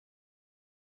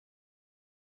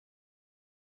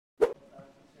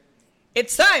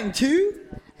It's time to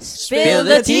Spill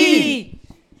the Tea!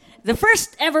 The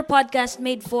first ever podcast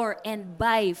made for and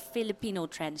by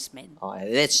Filipino trans men. Okay,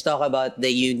 let's talk about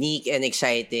the unique and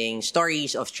exciting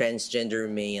stories of transgender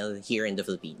male here in the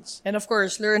Philippines. And of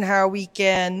course, learn how we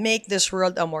can make this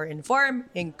world a more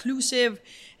informed, inclusive,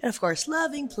 and of course,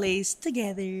 loving place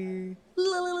together.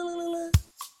 La, la, la, la, la.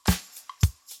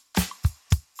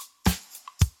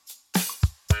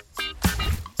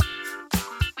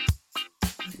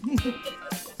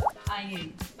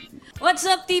 What's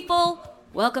up, people?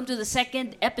 Welcome to the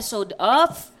second episode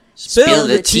of Spill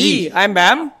the Tea. I'm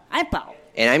Bam. I'm Pao.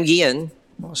 And I'm Gian.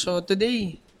 So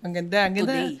today, ang ganda.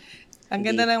 Today. Ang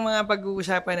ganda ng mga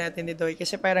pag-uusapan natin dito.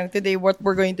 Kasi parang today, what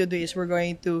we're going to do is we're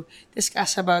going to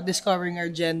discuss about discovering our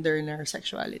gender and our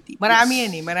sexuality. Marami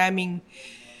yan eh. Maraming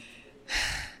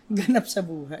ganap sa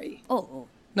buhay. Oo.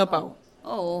 No, Pao?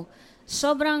 Oo.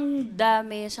 Sobrang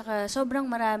dami, saka sobrang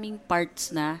maraming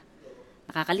parts na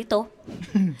nakakalito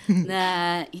na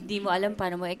hindi mo alam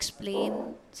paano mo explain.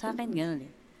 Sa akin, gano'n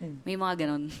eh. May mga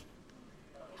gano'n.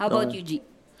 How about you, G?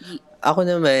 Ako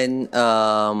naman,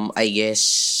 I guess,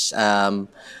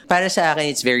 para sa akin,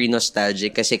 it's very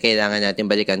nostalgic kasi kailangan natin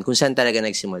balikan kung saan talaga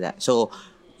nagsimula. So,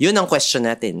 yun ang question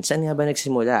natin. Saan nga ba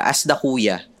nagsimula? As the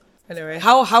kuya. Anyway,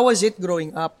 how was it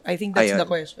growing up? I think that's Ayun. the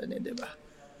question, eh, di ba?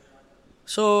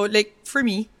 So, like, for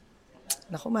me,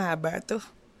 naku, mahaba to.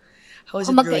 How was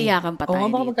Kung it growing magkaiyakan pa tayo baka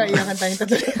dito. magkaiyakan tayong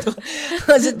tatlo dito.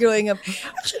 How was it growing up?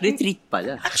 Retreat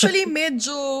pala. Actually,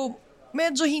 medyo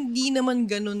hindi naman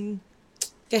ganun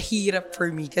kahirap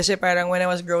for me. Kasi parang when I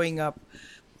was growing up,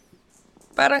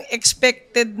 parang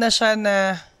expected na siya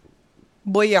na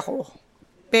boy ako.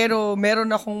 Pero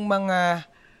meron akong mga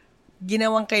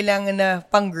ginawang kailangan na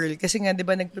pang-girl. Kasi nga, di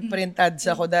ba, nagpe-print ads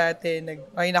ako dati.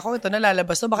 Ay, nako, ito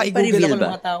nalalabas to. Baka May i-google pa-reveal ako ng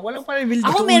ba? mga tao. Walang pa-reveal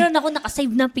Ako dito. meron ako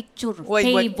nakasave na picture. Wait,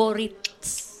 what?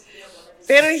 Favorites.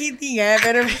 Pero hindi nga.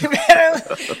 Pero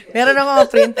meron ako mga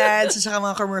print ads at saka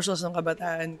mga commercials ng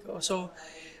kabataan ko. So,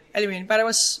 alam mo yun,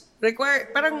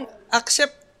 parang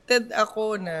accepted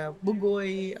ako na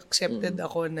bugoy, accepted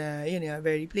ako na, yun nga,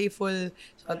 very playful.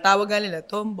 So, ang tawag nga nila,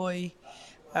 tomboy.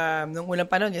 Nung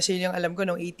ulang panahon, kasi yun yung alam ko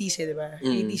nung 80s di ba?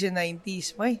 80s and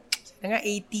 90s. May, sana nga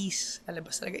 80s.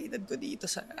 Alabas talaga edad ko dito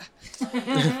sa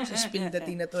spill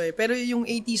dating na to eh. Pero yung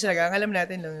 80s talaga, ang alam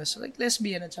natin lang, so like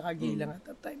lesbian at saka gay lang at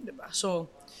that time, di ba? So,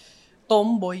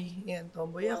 tomboy. Yan,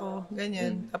 tomboy ako.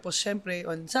 Ganyan. Tapos, syempre,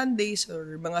 on Sundays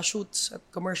or mga shoots at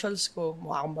commercials ko,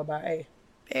 mukha akong babae.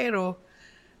 Pero,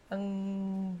 ang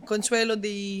Consuelo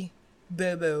de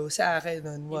Bebo sa akin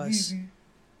nun was,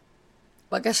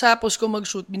 pagkasapos ko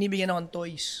mag-shoot, binibigyan ako ng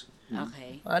toys.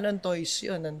 Okay. Anong toys?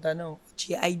 Yun, ang tanong.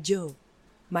 G.I. Joe.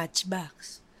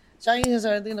 Matchbox. Sa akin,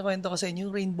 sa atin na kwento ko sa inyo,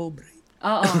 yung Rainbow Bright.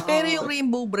 Oo. Pero yung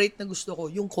Rainbow Bright na gusto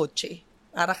ko, yung kotse.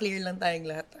 Para clear lang tayong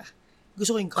lahat.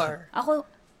 Gusto ko yung car. Ako,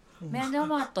 meron ako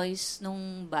mga toys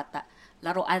nung bata.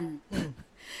 Laruan.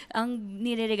 Ang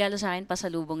nireregalo sa akin,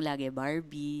 pasalubong lagi,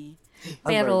 Barbie.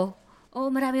 Pero,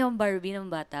 marami akong Barbie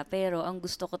ng bata. Pero, ang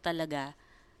gusto ko talaga,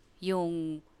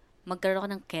 yung magkaroon ako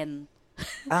ng Ken.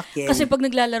 Ken. Kasi pag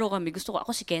naglalaro kami, gusto ko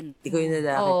ako si Ken. Ikaw yung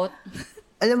lalaki. Oo.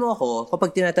 Alam mo ako,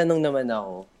 kapag tinatanong naman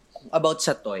ako about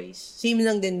sa toys, same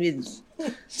lang din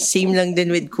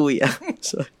with kuya.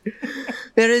 Sorry.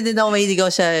 Pero din ako mahilig ako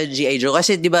sa G.I. Joe.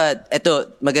 Kasi di ba,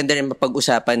 eto, maganda rin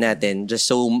mapag-usapan natin, just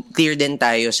so clear din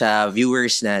tayo sa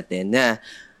viewers natin na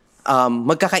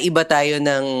magkakaiba tayo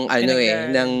ng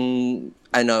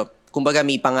kumbaga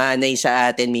may panganay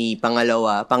sa atin, may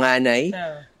pangalawa, panganay,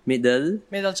 middle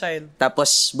child.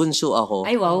 tapos bunso ako.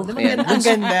 Ay, wow. Ayan. Ang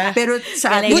ganda. Pero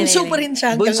sa atin, Bunso pa rin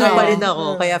siya. bunso pa rin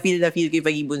ako. Kaya feel ko yung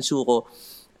pagiging bunso ko.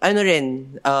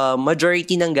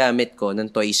 Majority ng gamit ko, ng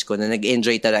toys ko, na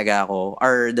nag-enjoy talaga ako,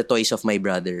 are the toys of my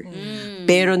brother.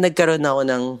 Pero nagkaroon ako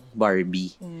ng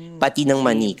Barbie. Pati ng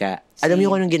manika. Alam niyo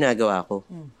kung anong ginagawa ko?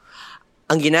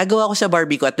 Ang ginagawa ko sa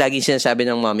Barbie ko, at laging sinasabi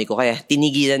ng mommy ko, kaya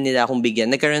tinigilan nila akong bigyan.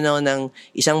 Nagkaroon ako ng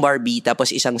isang Barbie, tapos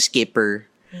isang skipper.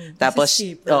 Tapos,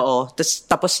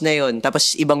 tapos na yun.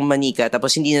 Tapos ibang manika.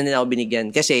 Tapos hindi na nila ako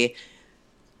binigyan. Kasi,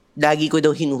 lagi ko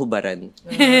daw hinuhubaran.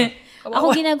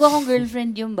 Ako ginagawa kong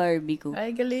girlfriend yung Barbie ko.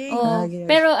 Ay, galing. Oo.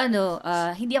 Pero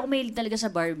hindi ako mahilig talaga sa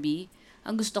Barbie.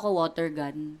 Ang gusto ko water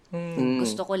gun.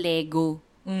 Gusto ko Lego.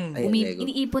 Lego.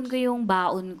 Iniipon ko yung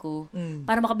baon ko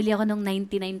para makabili ako ng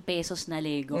 99 pesos na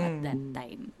Lego at that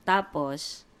time.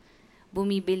 Tapos,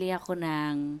 bumibili ako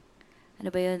ng ano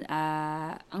ba yun?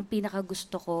 Ang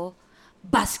pinakagusto ko,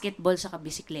 basketball sa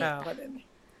bisikleta.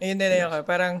 Ayun din yun.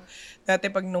 Parang, dati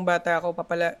pag nung bata ako,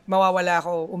 mawawala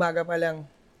ako, umaga pa lang.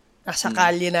 Nasa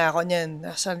kalye na ako niyan.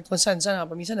 Kung saan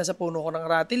ako. Minsan, nasa puno ko ng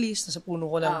ratilis, nasa puno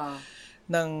ko ng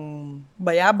ng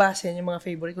bayabas, yan yung mga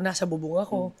favorite ko. Nasa bubong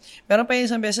ako. Meron pa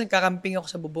yung isang beses nagkakamping ako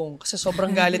sa bubong kasi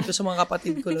sobrang galit ko sa mga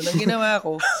kapatid ko. Ang ginawa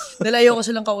ko, dahil ayoko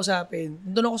silang kausapin,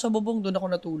 doon ako sa bubong, doon ako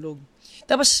natulog.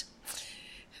 Tapos,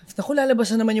 naku,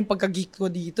 lalabas na naman yung pagka-geek ko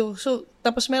dito. So,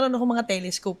 tapos meron ako mga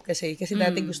telescope kasi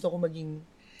dati gusto ko maging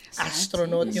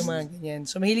astronaut, yung mga ganyan.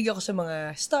 So, mahilig ako sa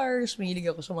mga stars,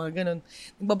 mahilig ako sa mga ganun.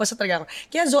 Nagbabasa talaga ako.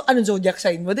 Kaya, anong zodiac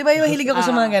sign mo? Di ba yung mahilig ako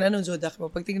sa mga ganun? Anong zodiac mo?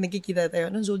 Pag nagkikita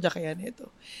tayo, anong zodiac kaya nito?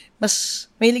 Mas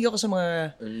mahilig ako sa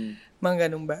mga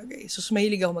ganung bagay. So,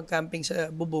 mahilig ako mag-camping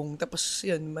sa bubong. Tapos,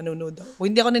 yun, manunood ako.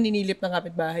 Hindi ako naninilip ng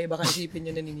kapitbahay. Baka isipin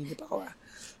nyo naninilip ako.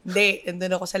 Hindi.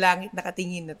 Andun ako sa langit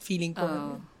nakatingin at feeling ko,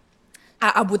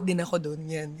 aabot din ako doon.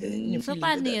 Yan yung so,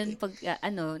 paano yun? Pag,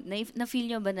 na-feel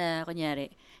nyo ba na,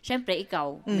 kunyari, syempre,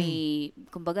 ikaw, may,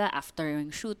 kumbaga, after yung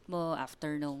shoot mo,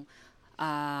 after nung,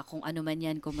 kung ano man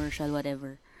yan, commercial,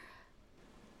 whatever,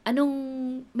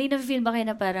 may na-feel ba kayo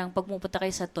na parang, pag pumunta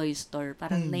kayo sa toy store,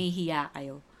 parang nahihiya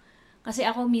kayo? Kasi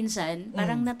ako minsan,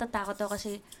 parang natatakot ako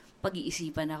kasi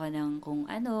pag-iisipan ako ng kung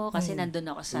ano, kasi nandun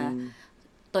ako sa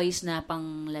toys na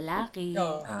pang lalaki.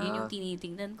 Yun yung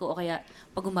tinitingnan ko. O kaya,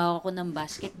 pag umawak ako ng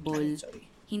basketball,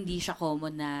 hindi siya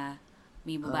common na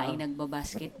may babaeng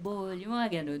nagbabasketball. Yung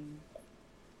mga ganun.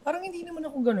 Parang hindi naman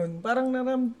ako ganun. Parang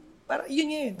yun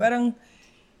yun. Parang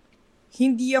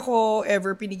hindi ako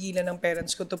ever pinigilan ng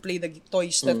parents ko to play the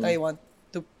toys that I want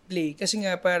to play. Kasi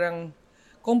nga parang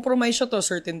compromise siya to a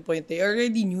certain point. They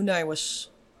already knew na I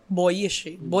was boyish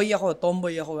eh. Boy ako,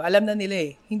 tomboy ako. Alam na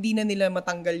nila eh. Hindi na nila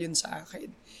matanggal yun sa akin.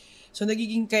 So,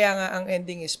 nagiging kaya nga ang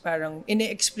ending is parang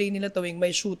ine-explain nila tuwing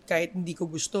may shoot kahit hindi ko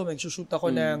gusto. Magsushoot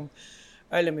ako ng,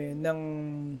 alam mo yun, ng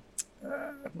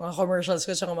mga commercials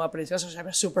ko sa mga prince. Kasi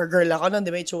sabi, super girl ako nun,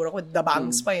 di ba? Itsura ko, the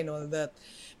bangs pa and all that.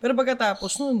 Pero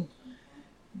pagkatapos nun,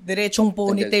 diretsong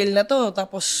ponytail na to.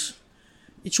 Tapos,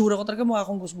 itsura ko talaga mukha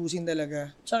akong gusgusin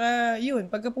talaga. Tsaka, yun,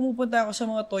 pagka pumupunta ako sa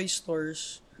mga toy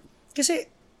stores,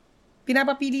 kasi,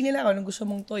 pinapapili nila ako ng gusto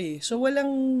mong toy eh. So, walang,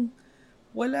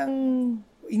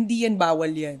 hindi yan,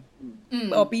 bawal yan.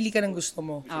 O, pili ka ng gusto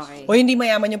mo. Okay. O, hindi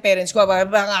mayaman yung parents ko.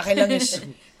 Parang akin lang is,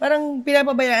 parang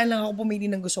pinapabayaan lang ako pumili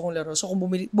ng gusto kong laro. So, kung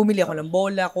bumili ako ng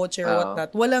bola, kotse, or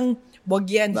whatnot, walang, wag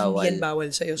yan, hindi yan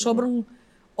bawal sa'yo. Sobrang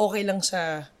okay lang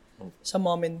sa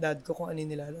mom and dad ko kung ano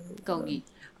yung nilalaro. Kogi.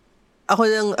 Ako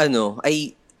lang,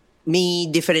 may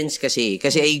difference kasi.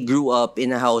 Kasi I grew up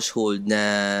in a household na,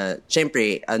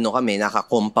 syempre,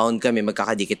 naka-compound kami,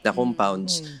 magkakadikit na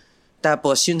compounds.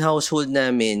 Tapos, yung household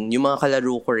namin, yung mga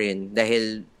kalaro ko rin,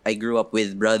 dahil I grew up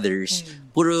with brothers,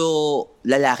 puro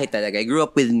lalaki talaga. I grew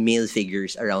up with male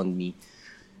figures around me.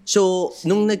 So,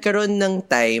 nung nagkaroon ng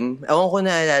time, ewan ko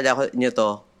naalala ko nyo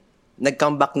to,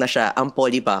 nag-comeback na siya, ang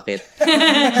Polly Pocket.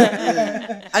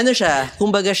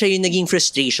 Kumbaga siya yung naging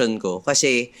frustration ko.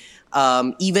 Kasi,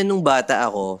 even nung bata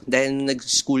ako, dahil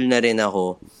nag-school na rin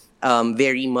ako,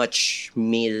 very much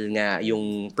male nga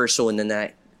yung persona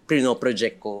na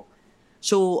pinoproject ko.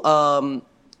 So,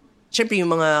 syempre yung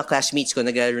mga classmates ko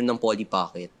naglaro ng Polly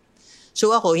Pocket.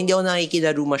 So ako, hindi ako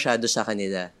nakikilaro masyado sa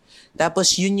kanila.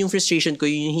 Tapos yun yung frustration ko,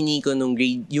 yun yung hiningi ko nung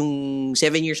grade, yung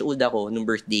 7 years old ako, nung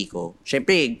birthday ko.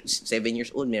 Syempre, 7 years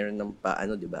old, meron ng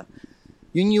diba?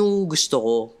 Yun yung gusto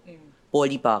ko,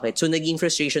 Polly Pocket. So naging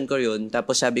frustration ko yun.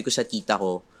 Tapos sabi ko sa tita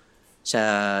ko,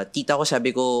 sabi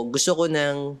ko, gusto ko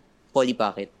ng Polly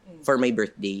Pocket for my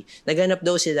birthday. Naghanap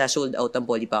daw sila, sold out ang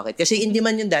Polly Pocket. Kasi hindi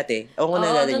man yun dati. Ako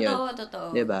nalala yun.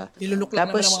 Totoo. Diba? Niluluk lang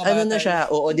tapos, naman ng mga bata. na siya?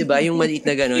 Oo, diba? Yung maliit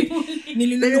na ganun.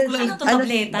 Niluluk lang. Ano to,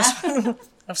 tableta?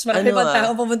 Mas marami pang tao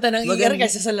pumunta ng ER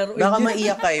kaysa sa laro. Baka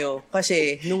maiyak kayo.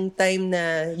 Kasi, nung time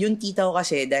na, yung tita ko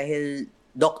kasi, dahil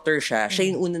doctor siya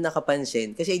yung una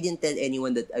nakapansin. Kasi I didn't tell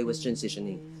anyone that I was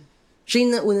transitioning. Siya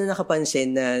yung una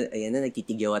nakapansin na, ayan na,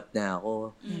 nagtitigyawat na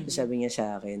ako. So, sabi niya sa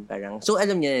akin, parang, so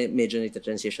alam niya, medyo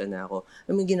nagta-transition na ako.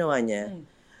 Ano yung ginawa niya?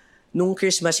 Nung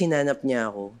Christmas, hinanap niya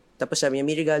ako. Tapos sabi niya,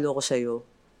 may regalo ako sa'yo.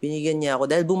 Binigyan niya ako.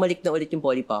 Dahil bumalik na ulit yung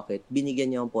Polly Pocket,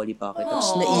 binigyan niya akong Polly Pocket.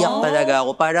 Tapos naiyak talaga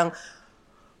ako. Parang,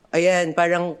 ayan,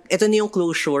 parang, ito na yung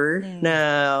closure na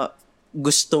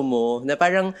gusto mo, na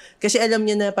parang, kasi alam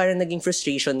niya na parang naging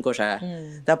frustration ko siya.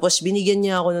 Tapos, binigyan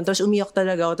niya ako nun, tapos umiyak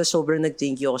talaga ako, tapos sobrang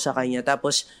nag-thank you ako sa kanya.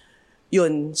 Tapos,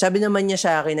 yun, sabi naman niya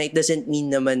sa akin na it doesn't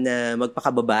mean naman na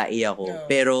magpakababae ako,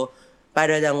 pero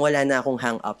para lang wala na akong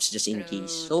hang-ups just in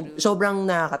case. So, sobrang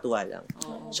nakakatuwa lang.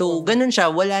 So, ganun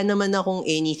siya, wala naman akong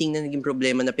anything na naging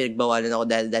problema na pinagbawalan ako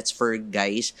dahil that's for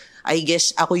guys. I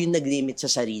guess, ako yung nag-limit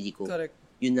sa sarili ko. Correct.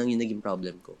 Yun lang yung naging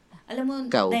problem ko. Alam mo,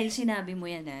 Ikaw? dahil sinabi mo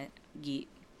yan, Gi,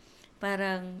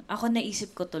 parang ako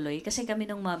naisip ko tuloy, kasi kami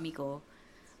ng mami ko,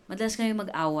 madalas kami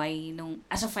mag-away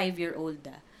as a 5-year-old.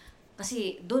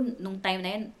 Kasi doon, nung time na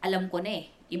yan, alam ko na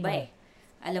iba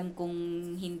alam kong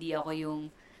hindi ako yung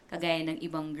kagaya ng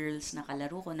ibang girls na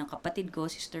kalaro ko, ng kapatid ko,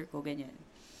 sister ko, ganyan.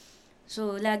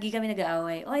 So, lagi kami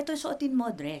nag-aaway, ito suotin mo,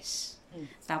 dress.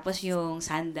 Tapos yung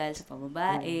sandals sa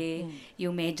pababae,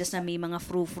 yung medyas na may mga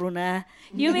frou-frou na,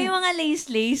 yung may mga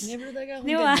lace-lace. Never talaga ako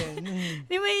Di ba? ganyan.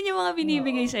 Di ba yun yung mga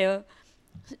binibigay sa'yo?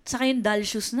 Saka yung doll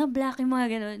shoes na black, yung mga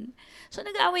ganun. So,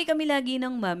 nag-aaway kami lagi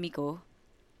ng mami ko.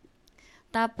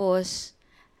 Tapos,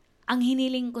 ang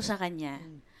hiniling ko sa kanya,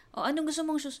 anong gusto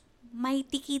mong shoes?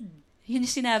 Mighty Kid. Yun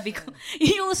yung sinabi ko.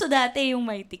 Yun yung uso dati, yung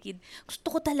Mighty Kid. Gusto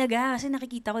ko talaga, kasi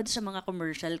nakikita ko sa mga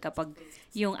commercial kapag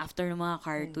yung after ng mga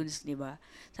cartoons, di ba?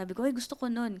 Sabi ko, gusto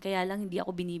ko nun. Kaya lang hindi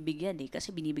ako binibigyan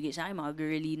kasi binibigay sa akin mga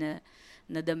girly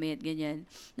na damit, ganyan.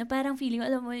 Na parang feeling,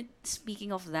 alam mo,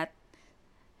 speaking of that,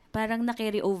 parang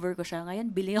na-carry over ko siya.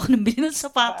 Ngayon, bili ako ng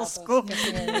sapatos ko.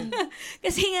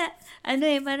 Kasi nga,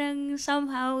 parang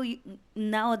somehow,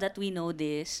 now that we know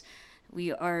this,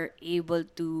 we are able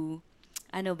to,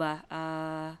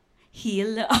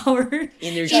 heal our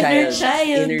Inner child.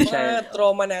 Inner child. Mga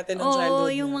trauma natin ng childhood.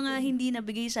 Oo, yung mga hindi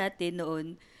nabigay sa atin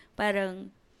noon, parang,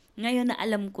 ngayon na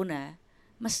alam ko na,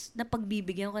 mas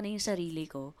napagbibigyan ko na yung sarili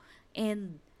ko.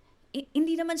 And,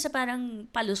 hindi naman sa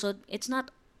parang palusot, it's not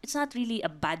really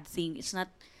a bad thing. It's not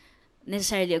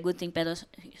necessarily a good thing, pero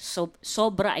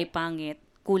sobra ay pangit,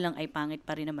 kulang ay pangit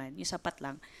pa rin naman. Yung sapat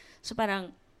lang. So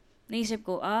parang, naisip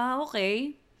ko,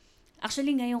 okay.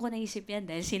 Actually, ngayon ko naisip yan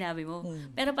dahil sinabi mo.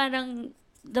 Pero parang,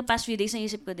 the past few days,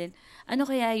 naisip ko din, ano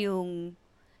kaya yung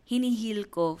hinihil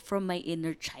ko from my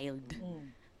inner child?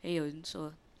 Ayun.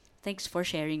 So, thanks for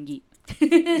sharing, Gi.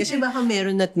 Kasi baka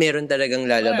meron talagang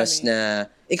lalabas na,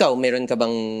 ikaw, meron ka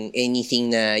bang anything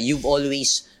na you've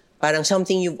always, parang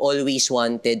something you've always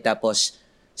wanted, tapos,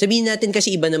 sabihin natin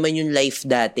kasi iba naman yung life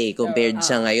dati compared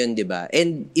sa ngayon, di ba?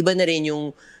 And iba na rin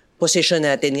yung position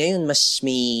natin ngayon, mas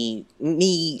may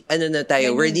na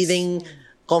tayo, we're living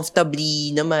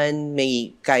comfortably naman,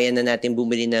 may kaya na natin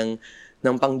bumili ng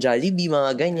pang Jollibee,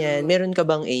 mga ganyan. Meron ka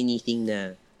bang anything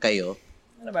na kayo?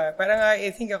 Ano ba? Parang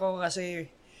I think ako kasi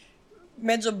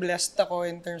medyo blessed ako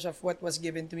in terms of what was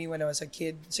given to me when I was a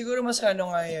kid. Siguro mas nga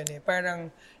yun parang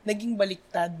naging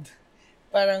baliktad.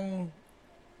 Parang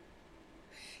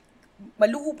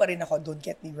maluho pa rin ako, don't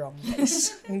get me wrong,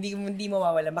 guys. hindi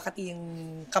mawawala. Makati yung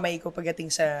kamay ko pagdating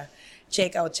sa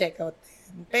checkout.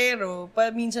 Pero,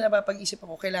 minsan napapag-isip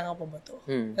ako, kailangan pa ba to?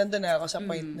 Nandun na ako sa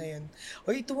point na yun.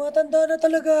 Tumatanda na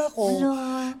talaga ako.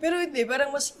 Pero hindi, parang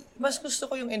mas gusto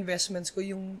ko yung investments ko,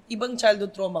 yung ibang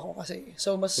childhood trauma ko kasi.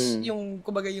 So,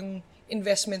 yung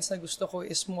investments na gusto ko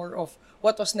is more of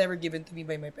what was never given to me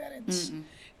by my parents.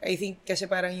 I think kasi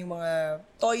parang yung mga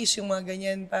toys, yung mga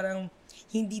ganyan, parang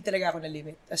hindi talaga ako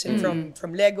na-limit. As in,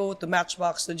 from Lego to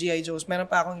Matchbox to G.I. Joes,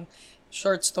 meron pa akong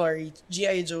short story,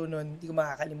 G.I. Joe nun, hindi ko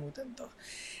makakalimutan to.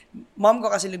 Mom ko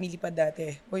kasi lumilipad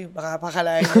dati. Baka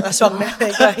pakalain yung aswang na.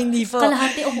 Hindi po.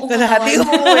 Kalahati umuwi.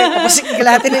 Tapos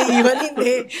kalahati na iwan.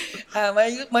 Hindi.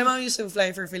 My mom used to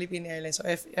fly for Philippine Airlines. So,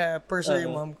 purser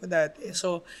yung mom ko dati.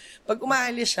 So, pag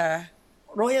umaalis siya,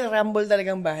 Royal Rumble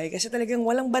talagang bahay. Kasi talagang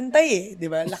walang bantay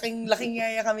di ba? Laking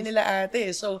yaya kami nila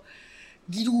ate. So,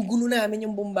 ginugulo namin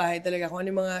yung buong bahay talaga kung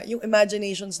ano yung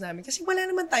imaginations namin. Kasi wala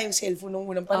naman tayong cellphone nung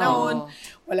unang panahon.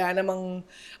 Wala namang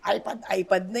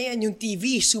iPad na yan. Yung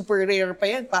TV, super rare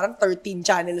pa yan. Parang 13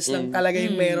 channels lang talaga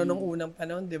yung meron nung unang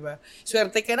panahon, di ba?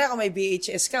 Swerte ka na kung may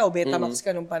VHS ka o Betamax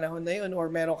ka nung panahon na yun or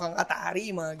meron kang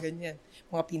Atari, mga ganyan.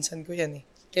 Mga pinsan ko yan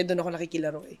Kaya doon ako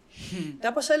nakikilaro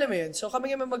Tapos alam mo yun, so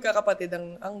kami nga magkakapatid,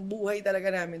 ang buhay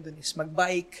talaga namin doon is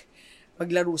magbike,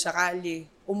 maglaro sa kalye,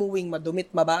 umuwing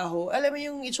madumit, mabaho. Alam mo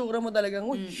yung itsura mo talagang,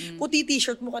 puti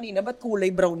t-shirt mo kanina, ba't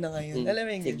kulay brown na ngayon? Alam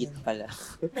mo yung Sigit pala.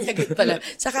 Sigit pala.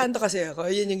 Sa kanto kasi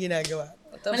ako, yun yung ginagawa.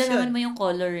 Tapos malalaman mo yung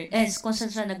color. Kung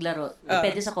saan siya naglaro.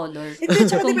 Depende sa color.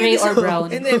 Tsaka Kung depende gray or brown.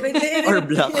 Or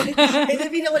black.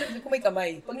 Hindi ako kung may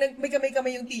kamay. Pag may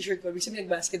kamay yung t-shirt ko, ibig sabihin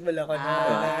nag-basketball ako.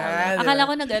 Akala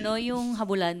ko yung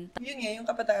habulan. Yun nga, yung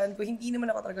kabataan ko, hindi naman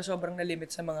ako talaga sobrang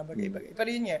na-limit sa mga bagay-bagay. Pero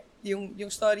yun nga,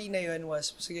 yung story na yun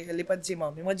was, sige, lipad si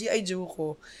mom. Yung mga G.I. Joe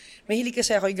ko, mahilig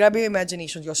kasi ako, grabe yung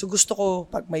imagination ko. So gusto ko,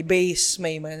 pag may base,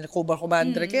 may Cobra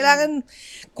Commander, kailangan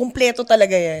kumpleto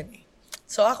talaga yan.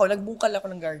 So ako, nagbungkal ako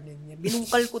ng garden niya.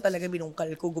 Binungkal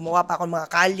ko. Gumawa pa ako ng mga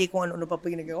kalye, kung ano-ano pa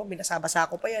pinagawa. Binasabasa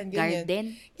ko pa yan. Ganyan. Garden?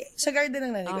 Sa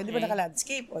garden ng nanay ko. Di ba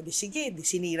naka-landscape? O, sige,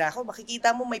 sinira ko.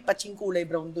 Makikita mo may patching kulay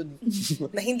brown dun.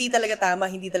 Na hindi talaga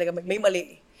tama, hindi talaga, may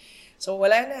mali. So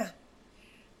wala na.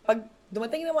 Pag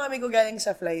dumating na mami ko galing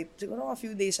sa flight, siguro a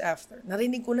few days after,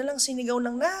 narinig ko na lang sinigaw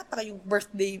ng yung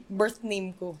birth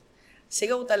name ko.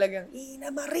 Sigaw talagang,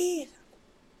 Ina Marie,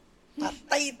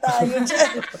 patay tayo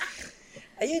dyan.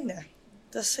 Ayun na.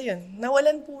 Tapos ayun,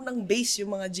 nawalan po ng base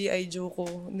yung mga G.I. Joe ko.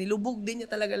 Nilubog din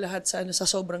niya talaga lahat sa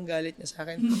sobrang galit niya sa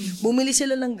akin. Bumili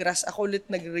sila ng grass, ako ulit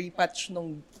nag-repatch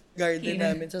nung garden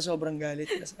namin sa sobrang galit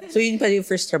niya sa akin. So yun pala yung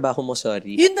first trabaho mo,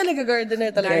 sorry. Yun talaga,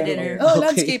 gardener talaga. Gardener. Oh,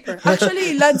 landscaper.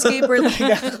 Actually, landscaper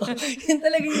talaga ako. Yun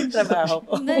talaga yung trabaho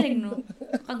ko. Ang galing, no?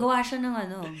 Kagawa siya ng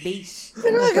base.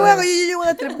 Pero nagawa ko, yun yung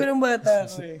mga trip ko ng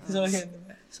bata ko eh. So, yun.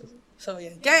 So,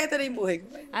 yan. Kaya ito na yung buhay ko.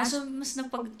 So mas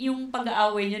yung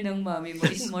pag-aaway niyo ng mami mo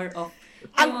is more of...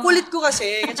 Ang kulit ko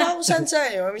kasi, tsaka kung saan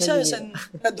sa'yo, minsan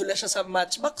nadula siya sa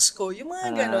matchbox ko, yung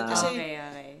mga gano'n, kasi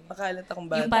Okay. makalat akong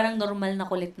bata. Yung parang normal na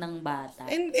kulit ng bata.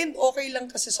 And okay lang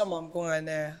kasi sa mom ko nga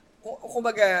na,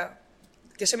 kumbaga,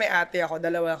 kasi may ate ako,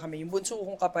 dalawa kami. Yung bunso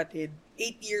kong kapatid,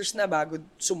 8 years na bago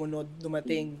sumunod,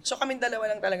 dumating. So kami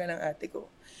dalawa lang talaga ng ate ko.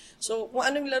 So kung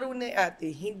anong laro ni ate,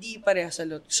 hindi pareha sa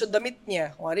lot. So damit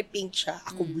niya, kung pink siya,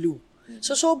 ako blue.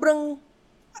 So sobrang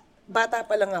bata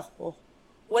pa lang ako.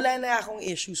 Wala na akong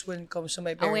issues when it comes to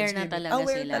my parents. Aware na talaga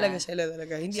Aware sila. talaga sila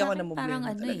talaga. Hindi Sa ako akin, namumblame parang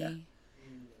talaga.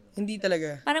 Hindi talaga.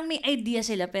 Parang may idea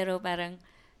sila, pero parang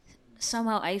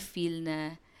somehow I feel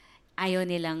na ayaw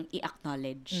nilang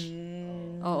i-acknowledge.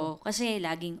 Oo. Kasi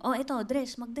laging, ito,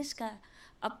 mag-dress ka.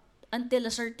 Up until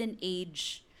a certain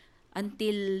age,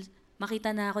 until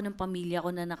makita na ako ng pamilya ko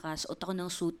na nakasuot ako ng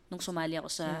suit nung sumali ako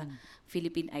sa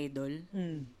Philippine Idol.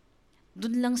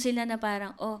 Doon lang sila na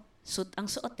parang, suit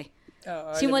ang suot eh.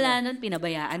 Simula nun,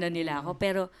 pinabayaan na nila ako.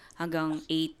 Pero hanggang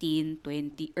 18,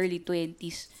 20, early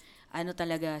 20s,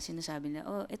 talaga sinasabi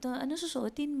nila, ito, ano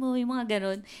susuotin mo? Yung mga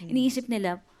ganon. Iniisip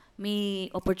nila, may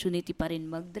opportunity pa rin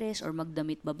mag-dress or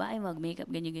magdamit babae, mag-makeup,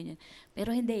 ganyan-ganyan.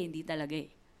 Pero hindi talaga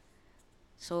eh.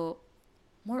 So,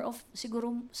 more of,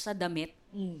 siguro sa damit,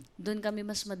 doon kami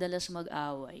mas madalas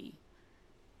mag-away.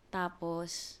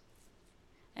 Tapos,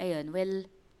 ayun, well,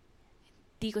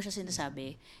 hindi ko siya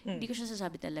sinasabi. Hindi ko siya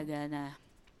sasabi talaga na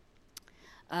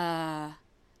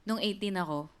nung 18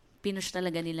 ako, pinush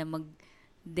talaga nila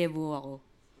mag-debut ako.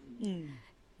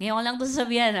 Ngayon ko lang ito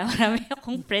sasabihan na marami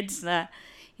akong friends na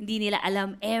hindi nila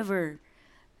alam ever.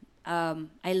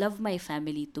 I love my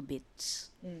family to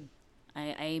bits.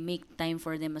 I make time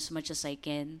for them as much as I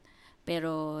can.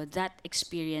 Pero that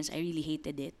experience, I really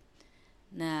hated it.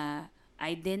 Na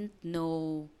I didn't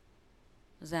know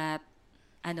that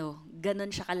ganon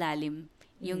siya kalalim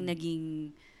yung naging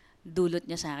dulot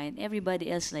niya sa akin. Everybody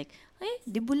else like,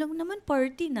 debut lang naman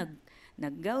party.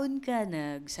 Nag-gown ka,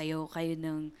 nagsayaw kayo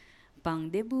ng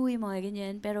pang-debut, yung mga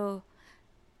ganyan. Pero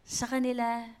sa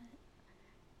kanila,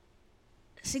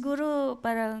 siguro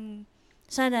parang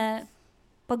sana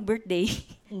pag birthday,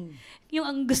 yung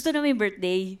ang gusto na may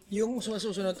birthday. Yung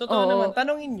susunod. Totoo naman,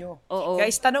 tanongin nyo. Oo.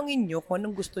 Guys, tanongin nyo kung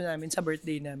anong gusto namin sa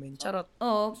birthday namin. Charot.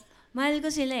 Oo. Mahal ko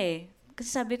sila eh. Kasi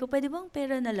sabi ko, pwede bang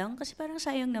pera na lang? Kasi parang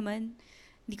sayang naman.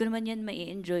 Hindi ko naman yan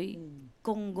mai-enjoy.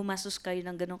 Kung gumastos kayo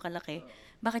ng ganong kalaki,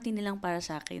 bakit hindi lang para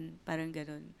sa akin? Parang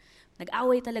ganon.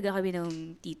 Nag-away talaga kami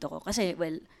ng tito ko. Kasi,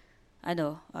 well,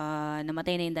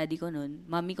 namatay na yung daddy ko noon.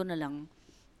 Mami ko na lang.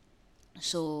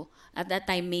 So, at that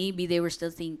time, maybe they were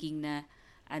still thinking na,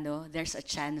 there's a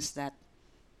chance that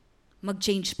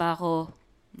mag-change pa ako.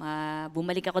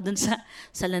 Bumalik ako dun sa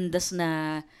landas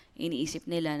na iniisip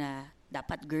nila na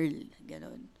dapat girl.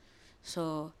 Ganon.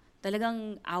 So,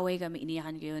 talagang away kami,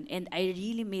 iniyakan ko yun. And I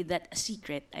really made that a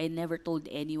secret. I never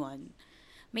told anyone.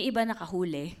 May iba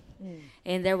nakahuli.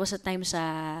 And there was a time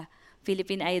sa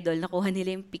Philippine Idol, nakuha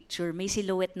nila yung picture. May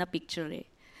silhouette na picture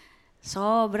eh.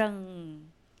 Sobrang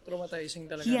Traumatizing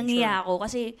talaga. hiyang-hiya ako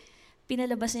kasi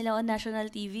pinalabas nila on national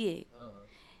TV eh.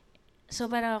 So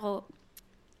parang ako,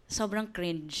 sobrang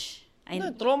cringe.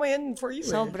 Trauma yan for you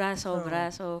Sobra.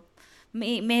 So,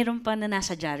 meron pa na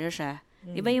nasa dyaryo siya.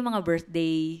 Di ba yung mga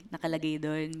birthday nakalagay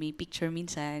doon, may picture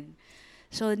minsan.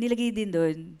 So, nilagay din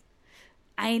doon.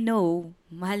 I know,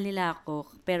 mahal nila ako,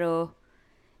 pero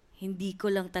hindi ko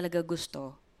lang talaga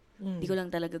gusto. Hindi ko lang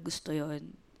talaga gusto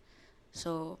yon.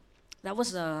 So, that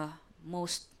was the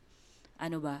most,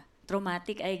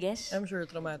 traumatic, I guess. I'm sure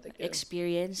traumatic. Yeah.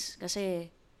 Experience. Kasi,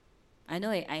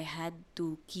 I had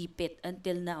to keep it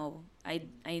until now. I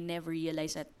never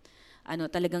realized that,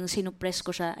 talagang sinupress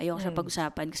ko siya, ayoko siya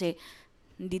pag-usapan kasi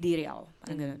hindi diri ako.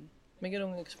 Parang ganun. May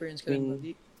ganung experience ka rin,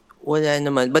 Buddy? Wala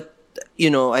naman. But,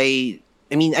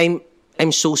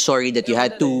 I'm so sorry that you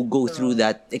had to go through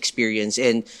that experience,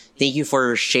 and thank you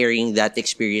for sharing that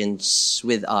experience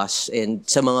with us and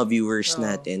sa mga viewers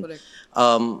natin. Correct.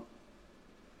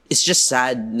 It's just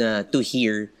sad to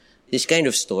hear this kind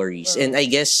of stories. And I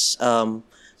guess,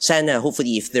 sana,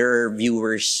 hopefully, if there are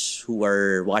viewers who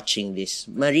are watching this,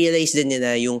 ma-realize din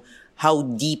nila yung how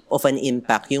deep of an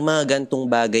impact yung mga gantong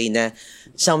bagay na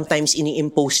sometimes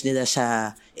ini-impose nila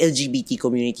sa LGBT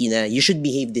community na you should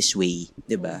behave this way,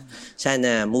 'di ba?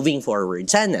 Sana moving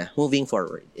forward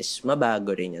is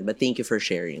mabago rin yan. But thank you for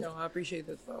sharing. No, I appreciate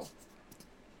it, Pao.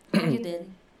 Thank you din.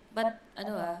 But,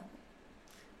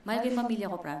 mahal ko yung pamilya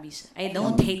ko, promise. I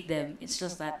don't hate them. It's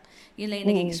just that, yun lang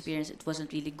yung naging experience. It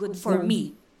wasn't really good for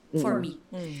me. For me.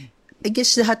 I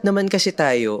guess lahat naman kasi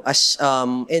tayo as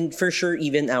and for sure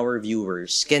even our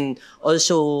viewers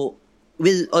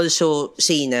will also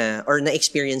say na or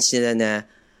na-experience nila na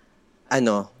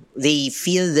they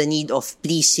feel the need of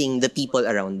pleasing the people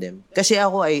around them. Kasi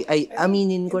ako ay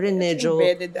aminin ko rin medyo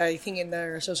Embedded, I think, in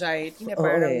our society na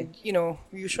parang,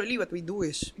 usually what we do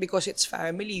is because it's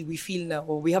family, we feel na,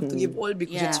 we have to give all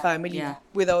because it's family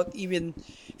without even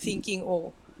thinking,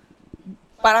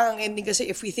 parang ang ending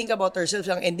kasi, if we think about ourselves,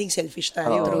 ang ending selfish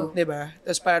tayo. Diba?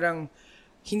 Tapos parang,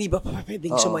 hindi ba pa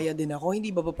pwedeng sumaya din ako?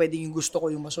 Hindi ba pa pwedeng yung gusto ko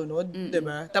yung masunod?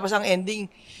 Diba? Tapos ang ending,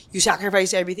 you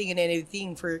sacrifice everything and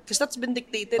anything because that's been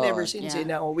dictated ever since.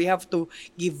 Na, we have to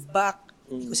give back.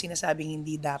 Hindi ko sinasabing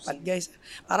hindi dapat, guys.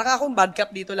 Parang akong bad cop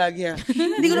dito lagi.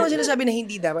 Hindi ko naman sinasabi na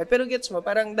hindi dapat. Pero gets mo,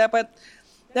 parang dapat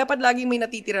laging may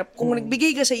natitira. Kung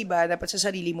nagbigay ka sa iba, dapat sa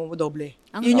sarili mo doble.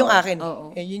 Yun yung akin.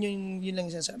 Yun lang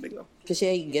yung sinasabi ko. Kasi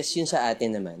I guess yun sa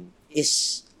atin naman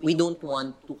is we don't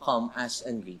want to come as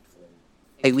ungrateful.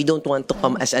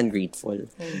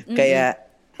 Kaya,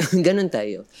 ganun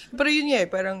tayo. Pero yun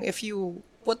parang if you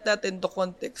put that into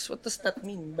context, what does that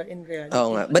mean ba in reality?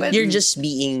 Oo nga. But you're just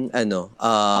being,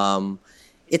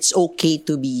 it's okay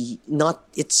to be,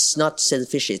 it's not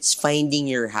selfish, it's finding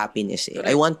your happiness.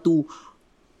 I want to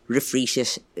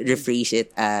rephrase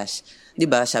it as, di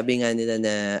ba, sabi nga nila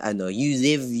na,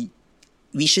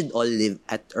 we should all live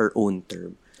at our own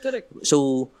term. Correct.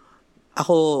 So,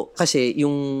 ako, kasi,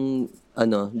 yung,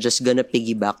 just gonna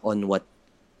piggyback on what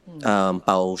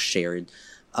Pao shared.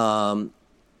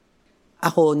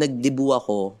 Ako, nag-debut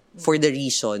ako for the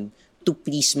reason to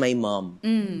please my mom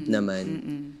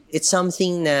naman. It's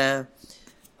something na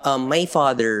my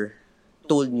father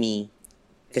told me,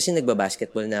 kasi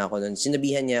nagbabasketball na ako noon,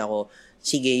 sinabihan niya ako,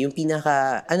 sige, yung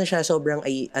pinaka, sobrang,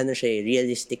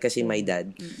 realistic kasi my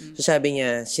dad. So sabi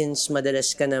niya, since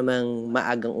madalas ka namang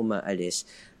maagang umaalis,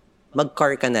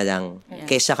 mag-car ka na lang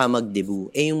kaysa ka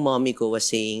mag-debut. Yung mommy ko was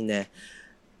saying na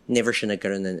never siya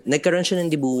nagkaroon siya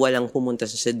ng debut, walang pumunta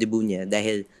sa debut niya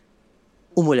dahil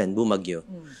umulan, bumagyo.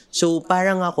 So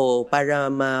parang ako,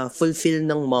 para ma-fulfill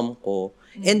ng mom ko,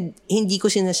 and hindi ko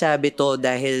sinasabi to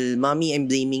dahil, mommy, I'm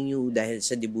blaming you dahil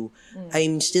sa debut.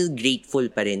 I'm still grateful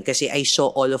pa rin kasi I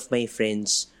saw all of my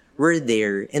friends were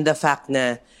there. And the fact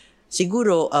na,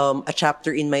 siguro, a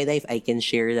chapter in my life, I can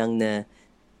share lang na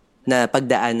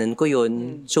pagdaanan ko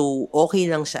yun. So, okay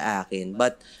lang sa akin.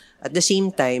 But, at the same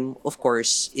time, of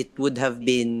course, it would have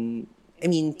been,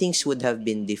 things would have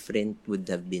been different, would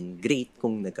have been great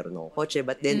kung nagkaroon ako kotse.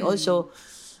 But then also,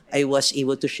 I was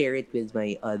able to share it with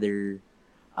my other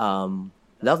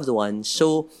loved ones.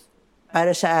 So,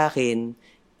 para sa akin,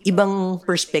 ibang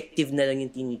perspective na lang yung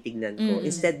tinitignan ko.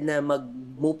 Instead na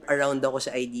mag-move around ako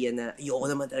sa idea na ayoko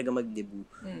naman talaga mag-debut.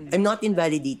 I'm not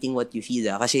invalidating what you feel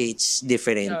kasi it's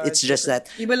different. It's just that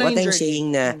what I'm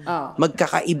saying na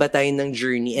magkakaiba tayo ng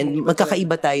journey and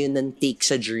magkakaiba tayo ng take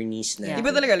sa journeys na.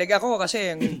 Iba talaga. Like ako kasi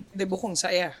yung debut kong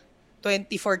saya.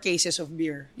 24 cases of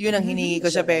beer. Yun ang hinihingi ko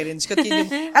sa parents ko.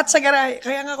 At sa garahe,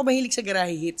 kaya nga ako mahilig sa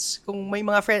garahe hits. Kung may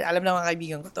mga friend, alam na mga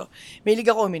kaibigan ko to, mahilig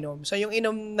ako uminom. So yung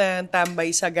inom na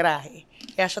tambay sa garahe,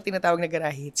 kaya siya tinatawag na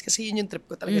garahe hits. Kasi yun yung trip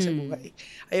ko talaga sa buhay.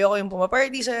 Ayoko yung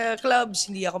pumaparty sa clubs,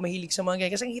 hindi ako mahilig sa mga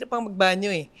ganyan. Kasi ang hirap pang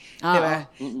magbanyo eh. Diba?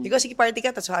 Hindi ko, sige party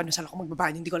ka, tapos saan ako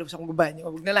magbabanyo, hindi ko alam saan ako magbabanyo,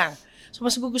 wag na lang. So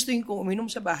mas gugustuhin ko uminom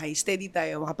sa bahay, steady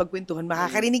tayo, makapagkwentuhan,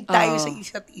 makakarinig tayo sa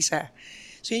isa't isa.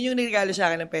 So, yun yung niregalo sa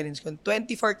akin ng parents ko.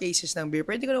 24 cases ng beer.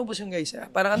 Pero hindi ko naubos yung guys.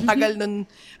 Parang ang tagal nun,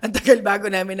 ang tagal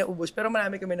bago namin naubos. Pero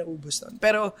marami kami naubos nun.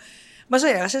 Pero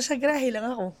masaya kasi sa grahe lang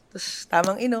ako. Tapos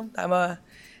tamang inom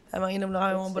lang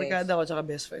kami mga barkada ko tsaka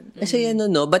best friend. Kasi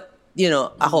no? But,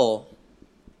 ako,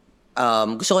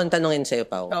 gusto ko tanongin sa'yo,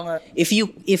 Pao.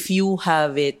 If you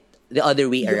have it the other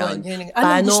way around,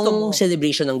 paanong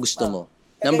celebration ang gusto mo?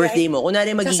 Ng birthday mo.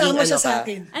 Kunwari magiging ka.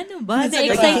 Ano ba?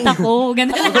 Na-excite ako.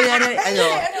 Ganun. Kunwari,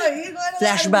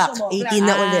 flashback. 18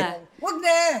 na ulit. Wag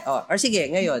na! Or sige,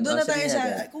 ngayon. Doon na tayo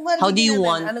sa... How do you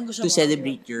want to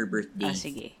celebrate your birthday?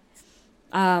 Sige.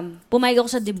 Pumayag ako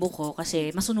sa debut ko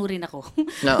kasi masunurin ako.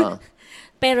 Oo.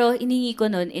 Pero inihingi ko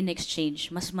nun in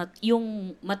exchange,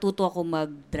 yung matuto ako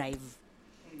mag-drive.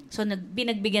 So,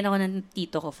 binagbigyan ako ng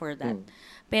tito ko for that.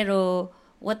 Pero,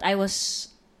 what I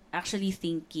was actually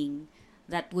thinking,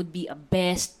 that would be a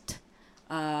best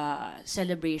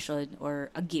celebration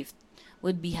or a gift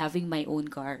would be having my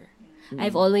own car.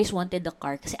 I've always wanted the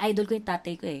car. Kasi idol ko yung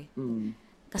tatay ko eh.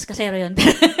 Kaskasero yun.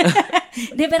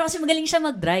 Hindi, pero kasi magaling siya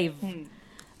mag-drive.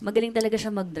 Magaling talaga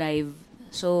siya mag-drive.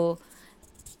 So,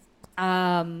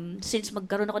 since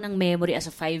magkaroon ako ng memory as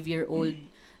a 5-year-old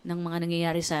ng mga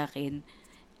nangyayari sa akin,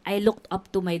 I looked up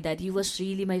to my dad. He was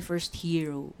really my first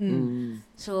hero.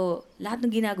 So, lahat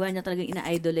ng ginagawa niya talagang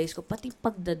ina-idolize ko, pati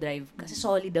pagda-drive. Kasi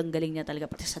solid ang galing niya talaga,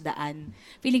 pati sa daan.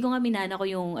 Feeling ko nga minana ko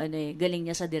yung galing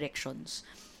niya sa directions.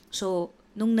 So,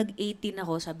 nung nag-18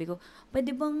 ako, sabi ko, pwede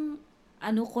bang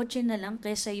kotse na lang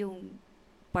kaysa yung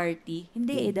party?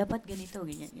 Hindi dapat ganito,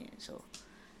 ganyan. So,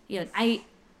 yun.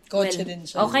 Kotse din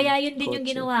siya. Kaya yun din yung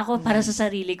ginawa ko para sa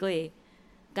sarili ko eh.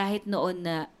 Kahit noon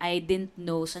na I didn't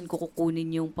know saan ko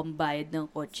kukunin yung pambayad ng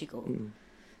kotse ko.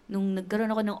 Nung nagkaroon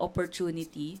ako ng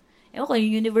opportunity,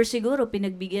 yung universe siguro,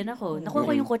 pinagbigyan ako. Nakuha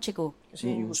ko yung kotse ko.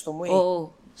 Kasi gusto mo eh.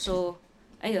 Oo. So,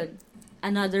 ayun.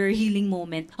 Another healing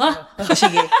moment. Ha?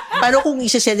 Sige. Paano kung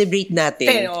isa-celebrate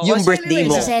natin yung birthday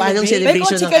mo? Celebrate. Paano May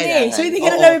celebration kotse ng ka na eh. kailangan? So, hindi ka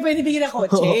na namin pwede bigyan ng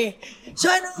kotse. So,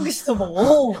 anong gusto mo?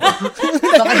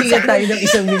 Baka hingad tayo ng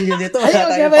 1 million nito. Wala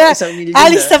tayo okay, pa 1 million.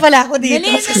 alis na pala ako dito.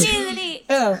 Dali.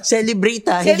 Celebrate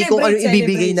Hindi kung ano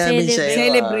ibibigay namin sa'yo.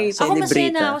 Celebrate. Ako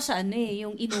masaya na ako sa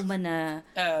yung inuman na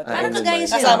parang kagaya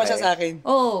sa'yo. Kasama siya sa akin.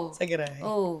 Oo. Sa garahe.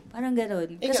 Oo, parang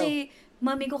ganun. Ikaw? Kasi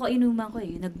mami ko kainuman ko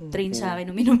eh. Nag-train sa akin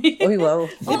uminom eh. Uy, wow.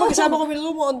 Di ba kasama ko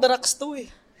minuto mo on the rocks to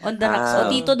eh. On the rocks. O,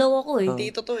 tito daw ako eh.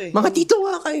 Tito to eh. Mga tito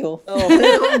nga kayo.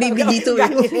 Pero akong baby dito eh.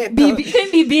 Bibi. Ikaw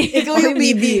yung bibi. Ikaw yung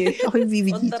baby. Ako yung baby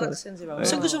On the dito. rocks yan si Mama.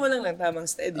 So gusto mo lang tamang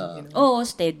steady. Oo,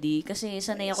 steady. Kasi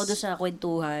sanay ako doon sa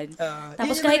kwentuhan.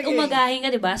 Tapos yun kahit talaga eh. umagahin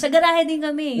ka, di ba? Sa garahe din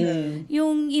kami.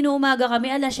 Yung inuumaga kami,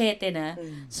 7:00 na.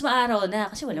 Tapos maaraw na.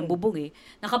 Kasi walang bubong eh.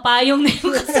 Nakapayong na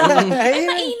yung kasama.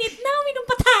 Nainit na. Uminom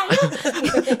pa tayo.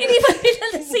 Hindi pa nila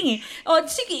lasing eh. O,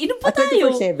 sige, inom pa tayo.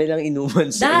 24/7 lang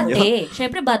inuman sa inyo. Dati.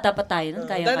 Siyempre, bata pa tayo nun.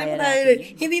 Dati Kaya-kaya pa tayo. natin.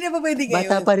 Hindi na pa pwede ngayon.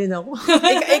 Bata pa rin ako.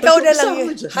 Ikaw na lang Kasama yun.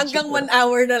 ko dyan. Hanggang 1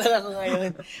 hour na lang ako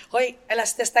ngayon. Hoy, alas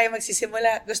 10 tayo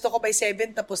magsisimula. Gusto ko by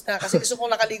 7 tapos na. Kasi gusto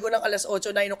kong nakaligo ng alas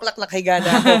 8, 9 o'clock nakahiga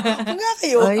na ako. Kung nga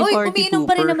kayo. Ay, Uy, party umiinom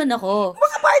pa rin pooper. naman ako.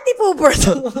 Mga party pooper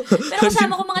to. Pero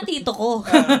kasama ko mga tito ko.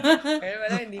 Kaya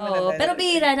wala, hindi mo Oo, na. pero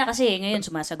bihira na kasi ngayon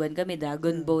sumasagwan kami,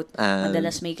 Dragon Boat.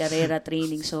 Madalas may karera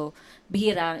training. So,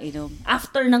 bihira ang inom.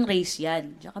 After ng race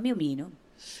yan, diyan kami umiinom.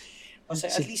 So,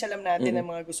 at least alam natin ang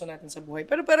mga gusto natin sa buhay.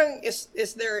 Pero parang,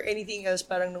 is there anything else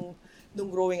parang nung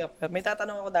growing up? May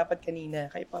tatanong ako dapat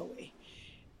kanina kay Pao eh.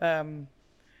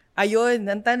 Ayun,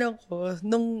 ang tanong ko,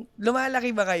 nung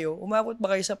lumalaki ba kayo, umabot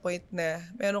ba kayo sa point na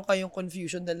meron kayong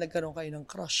confusion dahil nagkaroon kayo ng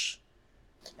crush?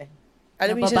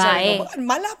 Alam mo yung babae. sinasabi ko,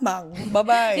 malamang,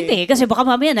 babae. Hindi, kasi baka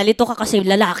mamaya nalito ka kasi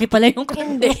lalaki pala yung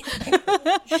Hindi.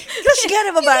 Crush ka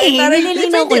na babae. Hindi, Parang,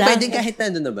 nililinaw ko lang. Pwede kahit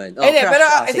nandun naman. Hindi, pero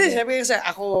sige. sabi ko sa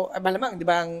ako, malamang, di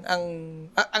ba,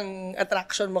 ang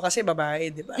attraction mo kasi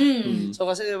babae, di ba? So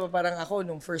kasi di ba, parang ako,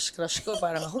 nung first crush ko,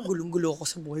 parang ako, gulong-gulo ako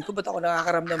sa buhay ko. Ba't ako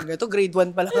nakakaramdam ganito? Grade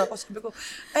 1 pa lang ako. Sabi ko,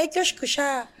 ay, crush ko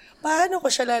siya. Paano ko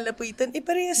siya lalapitan?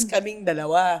 Parehas kaming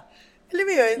dalawa. Alam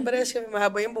mo yun, parehas kami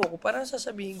mahaba yung buhok ko. Parang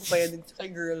sasabihin ko kaya din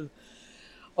kay girl.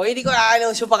 O hindi ko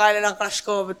alam yung pangalan ng crush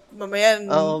ko. But mamaya,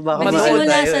 Oo, baka Magsimula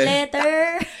tayo sa eh.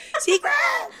 letter.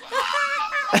 secret!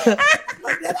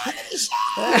 Maglalaki siya!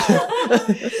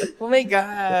 Oh my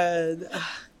God.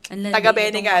 Ang lalaki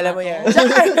Taga-Bene itong ka, alam mo mga yan.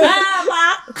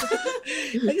 Pak!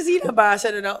 Kasi nabasa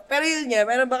na. Pero yun nga,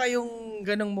 meron ba kayong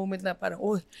ganong moment na parang,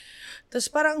 oh, tapos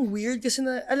parang weird kasi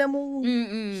na, alam mo,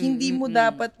 hindi mo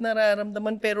dapat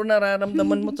nararamdaman pero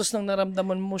nararamdaman mo, tapos nang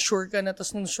naramdaman mo, sure ka na,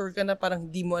 tapos nang sure ka na, parang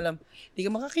hindi mo alam. Hindi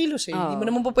ka makakilos eh. Hindi mo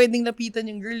naman po pwedeng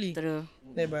lapitan yung girl eh. True.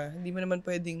 Diba? Hindi mo naman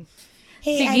pwedeng,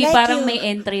 Sige, parang may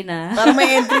entry na. parang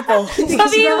may entry po.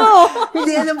 Sabihin mo!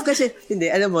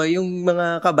 Hindi, alam mo, yung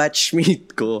mga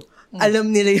kabatchmate ko, alam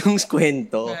nila yung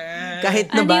kwento. Kahit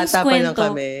na Ano yung bata pa lang kwento?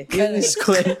 kami. Yung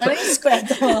kwento. Ano yung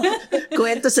kwento mo?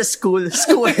 Kwento sa school.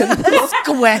 Kwento.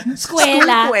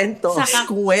 Eskwela. Kwento. Saka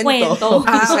Kwento. kwento.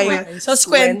 Okay. So,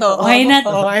 kwento. Okay na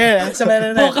to. Okay na. So,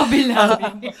 meron na. Vocabulary.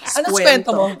 Anong kwento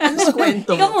mo? Anong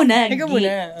kwento Ikaw mo? muna. Ikaw G.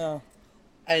 muna.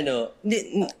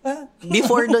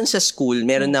 Before doon sa school,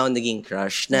 meron na akong naging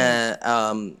crush na,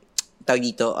 tawag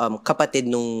dito,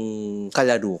 kapatid nung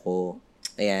kalaro ko.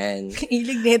 Ayan.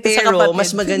 Hilig nito sa Pero, kapatid.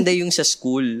 mas maganda yung sa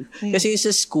school. Kasi yung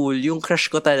sa school, yung crush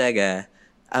ko talaga,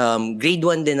 grade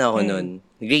 1 din ako nun.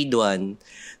 Grade 1.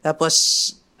 Tapos,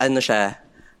 ano siya,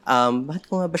 Bakit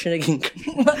ko nga ba siya naging...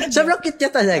 Sobrang cute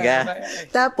niya talaga.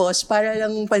 Tapos, para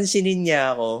lang pansinin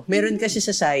niya ako, meron kasi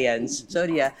sa science,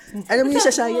 sorry alam mo yung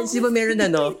sa science, di ba meron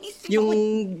yung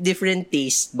different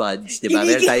taste buds, di ba?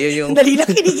 Meron tayo yung... Dali lang,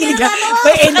 kinikilig ka.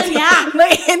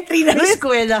 May entry na. May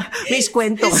eskwela. May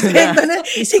kwento ka Kwento na. na.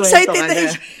 Excited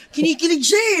na. Kinikilig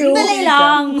siya eh. Dali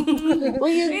lang.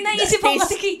 Yung naisip ako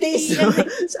kasi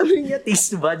sabi niya,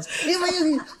 taste buds. Di ba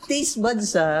yung taste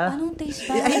buds Anong taste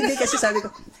buds? Ay, hindi kasi sabi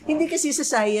ko, hindi kasi sa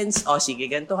science, sige,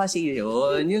 ganito kasi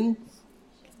yun. Yung,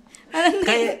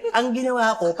 kaya, ang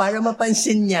ginawa ko, para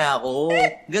mapansin niya ako,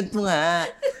 ganito nga.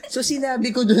 So,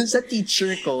 sinabi ko dun sa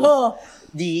teacher ko,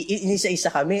 inisa-isa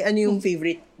kami, ano yung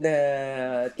favorite na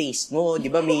taste mo?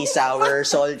 Di ba may sour,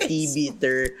 salty,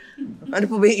 bitter. Ano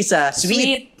po ba yung isa?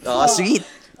 Sweet. Sweet.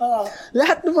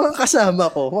 Lahat ng mga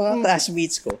kasama ko, mga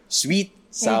classmates ko, sweet,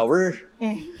 sour,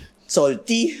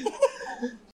 salty.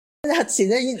 Lahat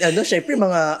sila, syempre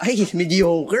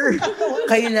mediocre.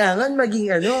 Kailangan maging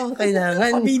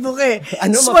Pabibo ka eh.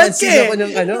 Mapansin ako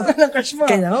ng ng crush mo.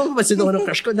 Kailangan mapansin ako ng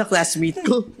crush ko na classmate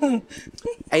ko.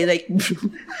 I like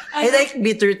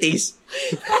bitter taste.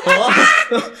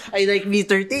 I like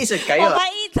bitter taste. At kayo.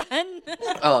 Papaitan.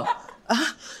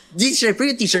 Syempre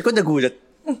yung teacher ko nagulat.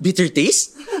 Bitter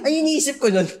taste? Ay, iniisip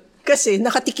ko nun. Kasi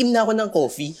nakatikim na ako ng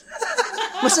coffee.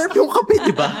 Masarap yung kape,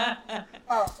 di ba?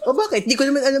 Bakit? Di ko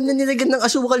naman alam na nilagyan ng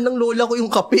asukal ng lola ko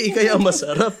yung kape, kaya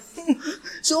masarap.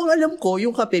 So, ang alam ko,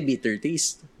 yung kape bitter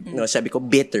taste. No, sabi ko,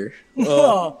 bitter.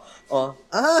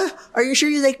 Are you sure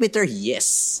you like bitter?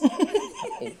 Yes.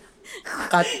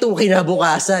 Kato,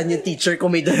 kinabukasan, yung teacher ko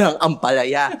may dalang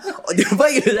ampalaya. Di ba,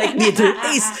 you like bitter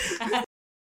taste?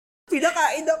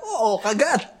 Pinakain ako,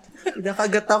 kagat.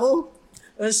 Pinakagat ako.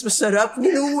 Mas masarap.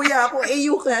 Ninunguya ako.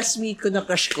 Yung classmate ko na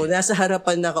crush ko, nasa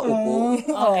harapan nakaupo.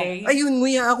 Okay. Ayun,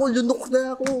 nguya ako. Lunok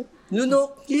na ako.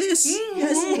 Lunok. Yes.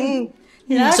 Yes.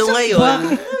 So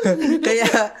ngayon,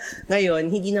 ngayon,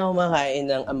 hindi na ako makain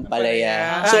ng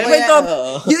ampalaya. So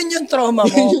yun yung trauma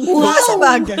mo. Sa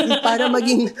bagay. Para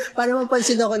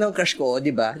mapansin ako ng crush ko, di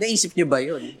ba? Naisip niyo ba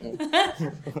yun?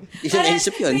 Hindi siya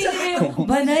naisip yun.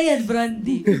 Banayan,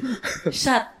 Brandy.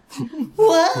 Shot.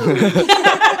 Wow!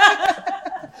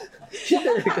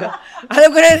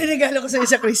 Alam ko na regalo ko sa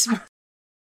isa Christmas.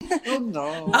 Oh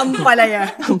no.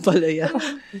 Ampalaya. Ampalaya.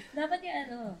 Dapat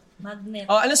yung magnet.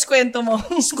 Anos kwento mo?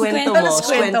 Kwento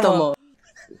mo.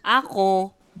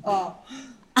 Ako.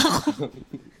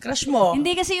 Crush mo?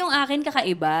 Hindi kasi yung akin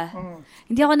kakaiba.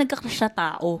 Hindi ako nagka-crush sa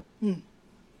tao.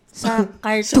 Sa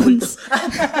cartoons.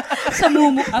 Sa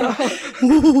Mumu.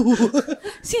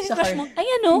 Sino crush mo?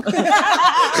 Ayan o.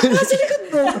 Nasa likod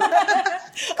mo.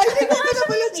 Ay, likod ka na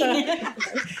pala siya.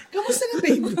 Kamusta na,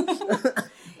 babe?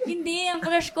 Hindi, ang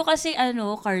crush ko kasi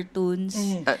cartoons.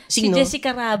 Si Sino?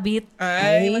 Jessica Rabbit.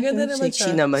 Ay, maganda naman sexy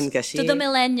siya. naman kasi. To the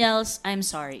millennials, I'm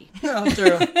sorry.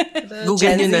 True.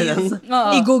 Google nyo na lang.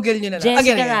 Oo. I-google nyo na lang.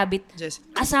 Jessica Rabbit. Jessica.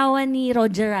 Asawa ni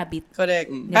Roger Rabbit.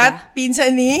 Correct. Diba? At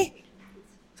pinsan ni?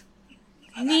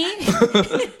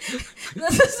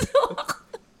 Nasusuwa ko.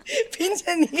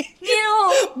 Pinsan ni?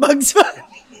 Bugs Rabbit.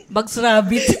 Bugs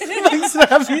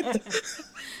Rabbit.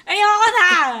 Ayoko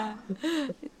na!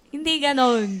 Hindi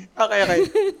ganon. Okay.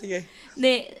 Sige.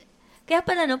 Hindi. Kaya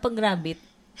pala pag rabbit,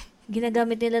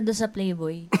 ginagamit nila doon sa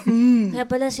Playboy. Kaya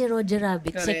pala si Roger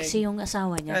Rabbit, Correct. sexy yung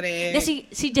asawa niya. Correct. Kasi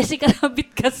si Jessica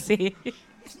Rabbit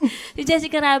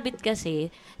kasi,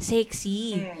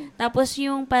 sexy. Tapos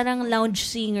yung parang lounge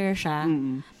singer siya.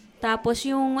 Tapos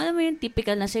yung, alam mo yung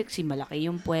typical na sexy,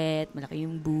 malaki yung puwet, malaki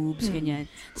yung boobs, ganyan.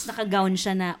 Tapos naka-gown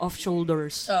siya na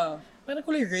off-shoulders. Parang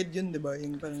kulay red yun, di ba?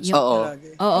 Yung parang Oo.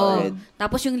 talaga. Oo.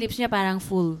 Tapos yung lips niya parang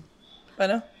full.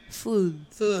 Paano? Full.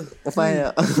 Full. Paano?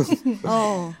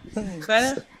 Oo.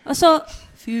 Paano? So,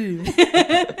 full.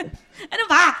 Ano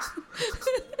ba?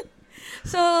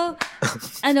 So,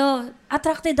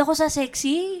 attracted ako sa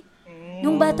sexy.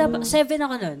 Nung bata pa, 7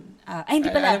 ako nun. Ay,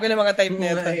 hindi pala. Alam ko na mga type na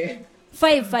ito.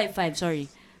 5, sorry.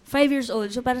 5 years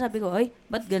old. So, parang sabi ko, ay,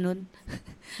 ba't ganun?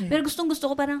 Pero gustong-gusto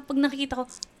ko, parang pag nakikita ko,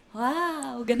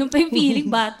 wow, ganun pa yung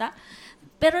feeling, bata.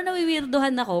 Pero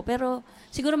nawiwirdohan ako. Pero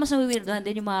siguro mas nawiwirdohan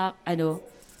din yung mga,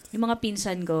 yung mga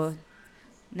pinsan ko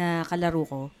na kalaro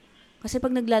ko. Kasi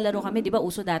pag naglalaro kami, di ba,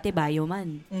 uso dati,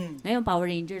 Bioman. Ngayon, Power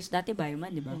Rangers, dati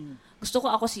Bioman, di ba? Gusto ko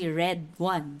ako si Red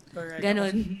 1. Correct.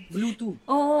 Ganon. Blue 2.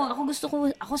 Oo,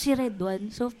 ako si Red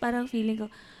 1. So, parang feeling ko,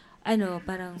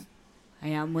 parang,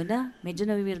 hayaan mo na. Medyo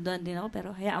nawiwirdohan din ako, pero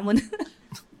hayaan mo na.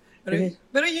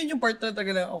 Pero yun yung part na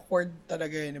talaga awkward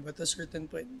talaga yun, diba? To a certain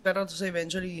point. Pero to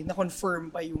eventually,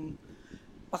 na-confirm pa yung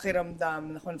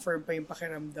pakiramdam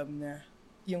na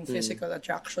yung physical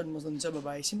attraction mo dun sa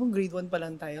babae. Simple grade 1 pa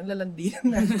lang tayo. Ang lalandi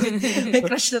na natin. May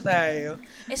crush na tayo.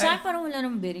 Sa akin parang wala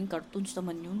nang bearing cartoons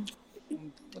naman yun.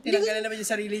 Tinanggalan naman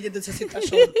yung sarili niya dun sa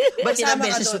sitwasyon. Ba't ilang Kasama ka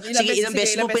beses, dun. sige, ilang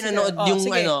beses mo pinanood yung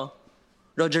sige.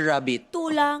 Roger Rabbit?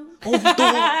 2 lang.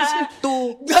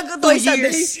 Gago, 2 twice a day.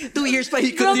 years. 2 years pa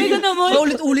ikot Grabe ka naman.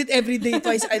 Paulit-ulit every day,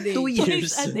 twice a day. 2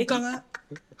 years. Twice a day. Ka nga.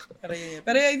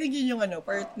 Pero I think yun yung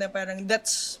part na parang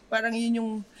parang yun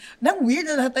yung, weird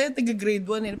na lahat tayo taga grade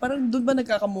 1 eh. Parang doon ba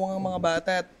nagkakamukhang ang mga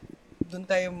bata at doon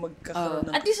tayo magkakaroon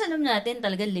ng... At least alam natin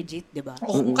talaga legit, di ba?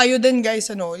 O kung kayo din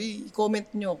guys, i-comment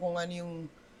nyo kung ano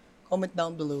yung, comment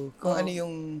down below, kung ano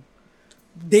yung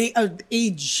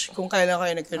age, kung kailan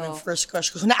kayo nagkaroon ng first crush.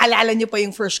 Kung naalala nyo pa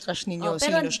yung first crush ninyo,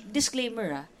 Pero sino siya?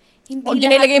 disclaimer hindi Huwag nyo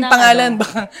lahat nilagay yung ng pangalan,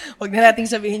 baka huwag na nating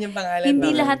sabihin yung pangalan.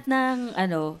 hindi baka. lahat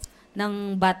ng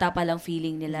bata pa lang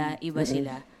feeling nila iba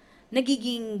sila.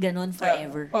 Nagiging ganun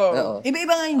forever. Oo.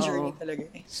 Iba-iba nga yung journey talaga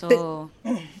eh. So,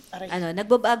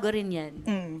 nagbabago rin yan.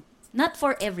 Not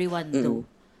for everyone though.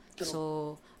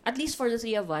 So, at least for the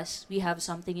 3 of us, we have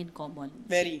something in common.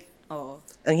 Very. Oo.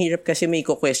 Ang hirap kasi may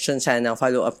question sana,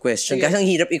 follow-up question. Sige. Kasi ang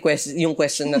hirap yung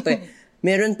question na to eh.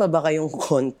 Meron pa ba kayong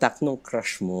contact nung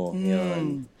crush mo?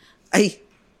 Yun. Ay,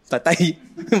 patay.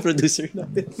 Yung producer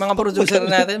natin. Mga producer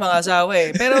natin, mga asawa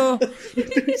eh. Pero,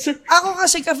 ako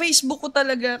kasi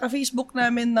ka-Facebook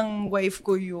namin ng wife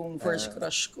ko yung first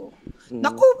crush ko.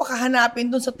 Naku, baka hanapin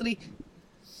dun sa 3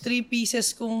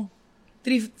 pieces kong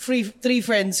 3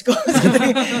 friends ko.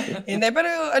 Hindi,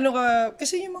 pero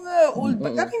kasi yung mga old,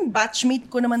 kaming batchmate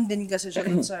ko naman din kasi siya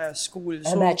dun sa school.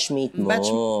 So, batchmate mo.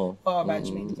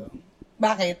 Batchmate ko.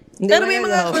 Bakit? Hindi, Pero may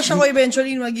wala mga crush ako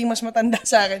eventually maging mas matanda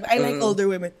sa akin. I like older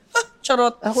women.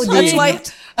 Charot. Ako That's din.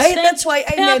 that's why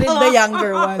I married the younger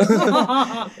one.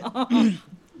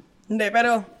 Hindi,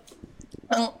 pero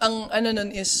ang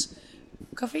nun is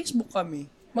ka-Facebook kami.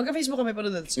 Magka-Facebook kami pero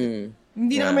that's it.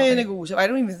 Hindi na kami nag-uusap. I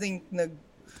don't even think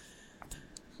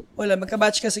wala,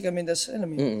 magka-batch kasi kami, tas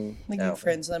naging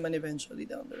friends naman eventually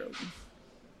down the road.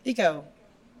 Ikaw?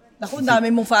 Naku, ang dami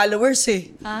mong followers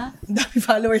eh. Ha? Ang dami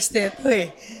followers nito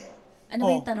eh. Ano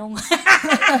ba yung tanong?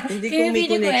 Hindi Can you ko may repeat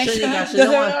the connection. question?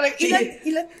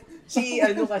 Ilan?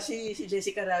 Si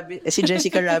Jessica Rabbit. Si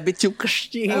Jessica Rabbit yung crush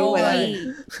niya.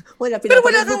 Wala, Pero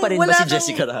pinapanood mo pa rin ba si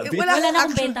Jessica Rabbit? Wala na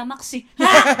akong Betamax eh.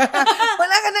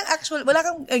 Wala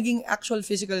kang naging actual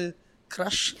physical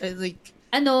crush. Like,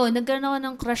 Nagkaroon ako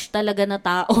ng crush talaga na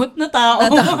tao.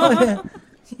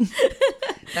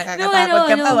 nakakatakot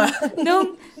ka pa ba?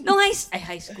 Nung high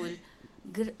school.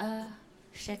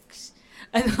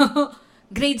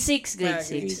 Grade 6. grade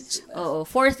six. Oo.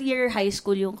 4th year high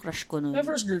school yung crush ko nun. Yung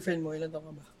first girlfriend mo, ilan taon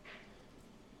ka ba?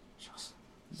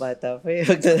 Bata pa eh.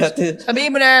 Huwag na natin.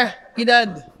 Sabihin mo na,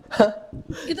 edad.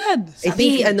 Edad. I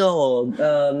think,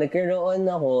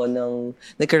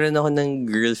 nagkaroon ako ng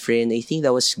girlfriend. I think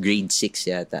that was grade 6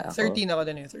 yata ako. 13 ako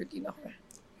din eh. 13 ako eh.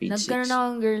 Grade Nagkaroon 6.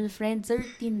 akong girlfriend,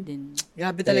 13 din.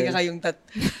 Grabe talaga kayong Ano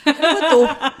ba to?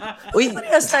 Uy,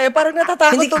 Parehas tayo, parang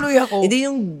natatakot tuloy ako. Hindi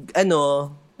yung,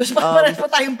 Tapos parehas pa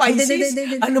tayong Pisces.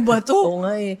 Hindi. Ano ba to? Oo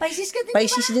nga eh. Pisces ka din,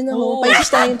 Pisces din ako. Pisces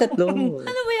tayong tatlo.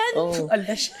 Ano ba yan? Oo.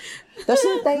 Alash. Tapos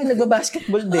tayo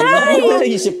nag-basketball din. Ako ko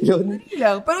naisip yun.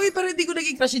 Lang. Pero hindi ko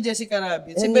naging crush si Jessica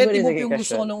Rabbit. Si Hindi ko Betty rin Boop naging yung crush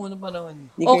gusto ko yun. nung unang panahon.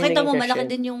 Hindi ko O, yung kita mo, naging malaki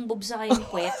crush din yung boobs sa kayong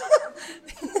puwet.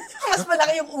 Mas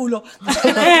malaki yung ulo.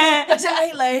 Kasi I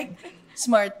like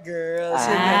smart girls.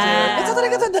 Ito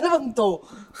talaga ito, dalawang to.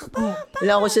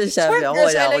 Wala ako sinasabi. Smart Ako,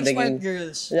 girls, wala I ako like smart naging,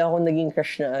 girls. wala ako naging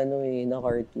crush na na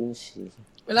cartoons eh.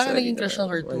 Wala ka naging crush ng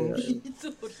cartoons.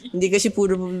 Hindi kasi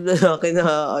puro lalaki na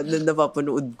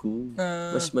napapanood ko.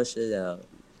 Mas lalaki.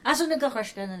 So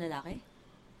nagka-crush ka na lalaki?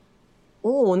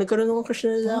 Oo, nagkaroon akong crush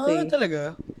na lalaki.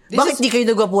 Talaga? Bakit di kayo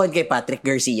nagwapuhan kay Patrick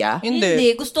Garcia?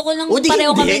 Hindi. Gusto ko lang O, di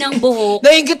pareho hindi. kami ng buhok.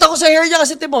 Naingit ako sa hair niya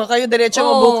kasi timo, kayo diretso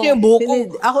ang buhok niya, yung buhok ko.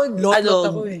 Hindi, ako, Lot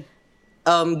ako eh.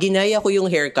 ginaya ko yung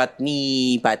haircut ni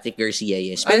Patrick Garcia,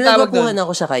 yes. Pero Anong tawag nagwapuhan doon?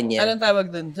 ako sa kanya. Anong tawag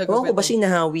doon? Sa Oo, ko gupit ba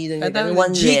sinahawi lang Anong tawag ganun. doon?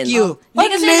 One GQ. length. Hindi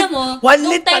kasi alam mo, One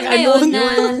nung lit time pa na yun na,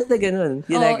 Na ganun.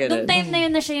 nung time na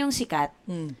yun na siya yung sikat,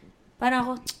 parang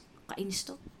ako, kainis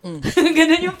to.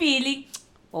 Ganun yung feeling.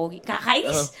 Pogi,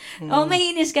 kakainis.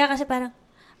 Mainis ka kasi parang,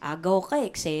 agaw ka,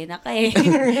 eksena ka eh.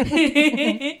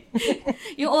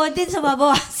 Yung audience sa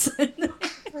babawasan.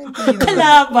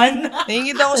 Kalaban.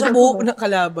 Naingit ako sa buhok ng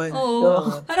kalaban.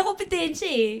 Oo. Parang kompetensya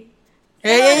eh.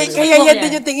 Kaya yan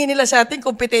din yung tingin nila sa atin,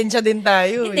 kompetensya din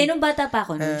tayo. Hindi, nung bata pa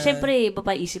ako nun. Siyempre,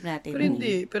 papaisip natin.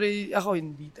 Pero ako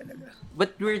hindi talaga.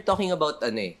 But we're talking about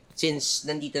since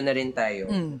nandito na rin tayo,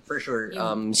 for sure,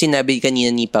 sinabi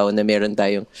kanina ni Pao na meron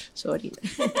tayong, sorry.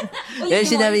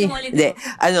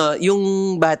 Yung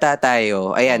bata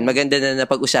tayo, ayan, maganda na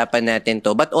napag-usapan natin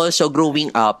to. But also, growing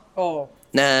up,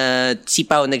 na si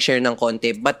Pao nag-share ng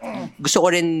konti. But gusto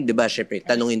ko rin, di ba, syempre,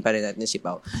 tanungin pa rin natin si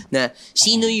Pao, na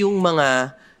sino yung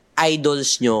mga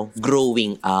idols nyo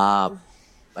growing up?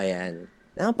 Ayan.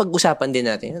 Pag-usapan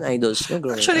din natin yung idols nyo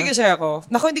growing Actually, up. kasi ako,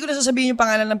 hindi ko na sasabihin yung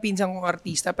pangalan ng pinsan kong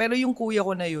artista, pero yung kuya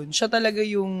ko na yun, siya talaga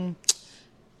yung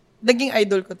naging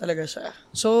idol ko talaga siya.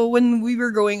 So, when we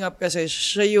were growing up kasi,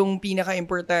 siya yung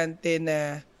pinaka-importante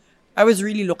na I was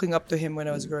really looking up to him when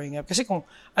I was growing up. Kasi kung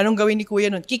anong gawin ni kuya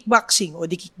nun, kickboxing, o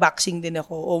di kickboxing din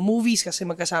ako. O movies, kasi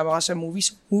magkasama ka sa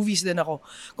movies din ako.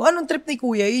 Kung anong trip ni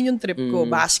kuya, yun yung trip ko.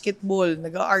 Basketball,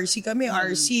 nag-RC kami,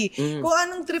 RC. Kung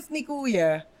anong trip ni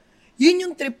kuya, yun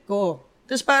yung trip ko.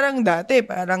 Tapos parang dati,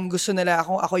 parang gusto nila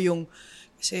ako yung,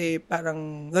 kasi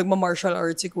parang nagma-martial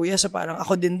arts si kuya, so parang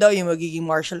ako din daw yung magiging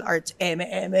martial arts,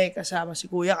 eme, kasama si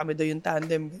kuya, kami daw yung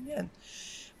tandem, ganyan.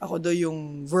 Ako daw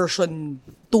yung version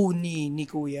 2 ni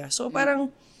kuya. So parang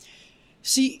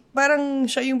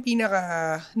siya yung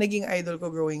pinaka naging idol ko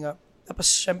growing up. Tapos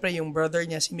syempre yung brother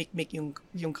niya si Mikmik yung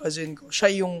cousin ko.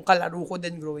 Siya yung kalaro ko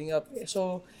din growing up.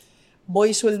 So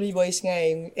boys will be boys nga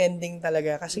yung ending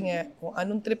talaga kasi nga kung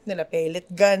anong trip nila, pellet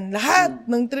gun, lahat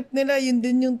ng trip nila yun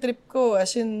din yung trip ko.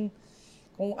 As in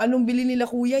kung anong bili nila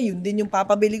kuya, yun din yung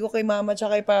papabili ko kay mama at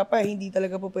kay papa. Hindi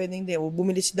talaga po pwedeng hindi. O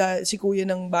bumili si kuya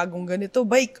ng bagong ganito,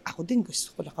 bike. Ako din,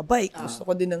 gusto ko naka-bike. Gusto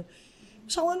ko din ng...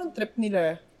 Basta kung anong trip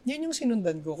nila, yun yung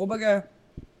sinundan ko. Kumbaga,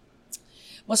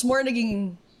 mas more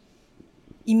naging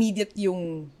immediate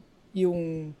yung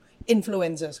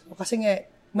influences ko. Kasi nga,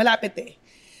 malapit eh.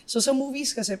 So sa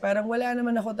movies kasi, parang wala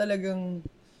naman ako talagang...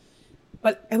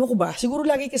 Ewan ko ba, siguro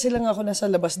lagi kasi lang ako nasa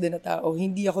labas din na tao.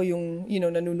 Hindi ako yung,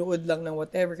 nanunood lang ng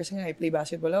whatever. Kasi nga, I play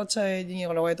basketball outside.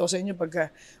 Yung nakwento ko sa inyo, pagka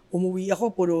umuwi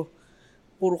ako,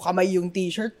 puro kamay yung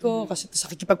t-shirt ko. Kasi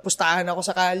nakikipagpustahan ako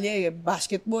sa kalye,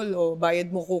 basketball, o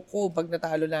bayad mo kuko pag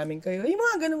natalo namin kayo. Yung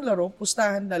mga ganong laro,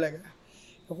 pustahan talaga.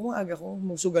 Kung maaga ko,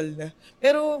 musugal na.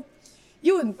 Pero,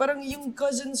 yun, parang yung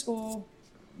cousins ko,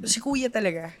 si kuya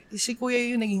talaga. Si kuya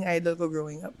yung naging idol ko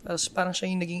growing up. Tapos parang siya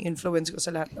yung naging influence ko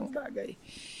sa lahat ng bagay.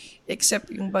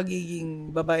 Except yung pagiging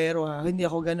babaero ha. Hindi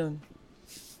ako ganun.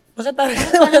 Bakit parang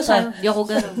Ano sa'yo? Hindi ako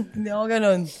ganun. Hindi ako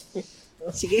ganun.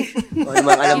 Sige. Ano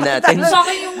man alam natin. Sa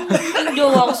akin yung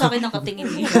jowa ko sa akin nakatingin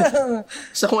niya.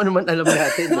 Sa kung ano man alam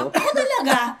natin, no? Ako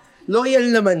talaga. Loyal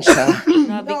naman siya.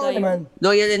 Grabe Ako kayo. naman.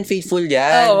 Loyal and faithful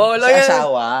yan. Oo, loyal. Sa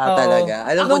asawa, talaga.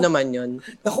 Alam ko naman yun.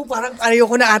 Ako parang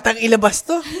ayoko na atang ilabas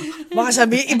to. Baka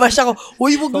sabihin, iba siya ko.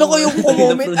 Uy, wag na kayong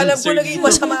comment. Alam ko naging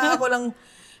masama ako lang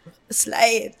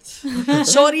slight.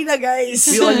 Sorry na guys.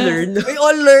 We all learn. We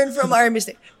all learn from our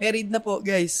mistake. Married na po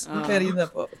guys. Married na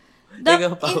po.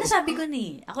 Nasabi ko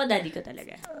ako daddy ko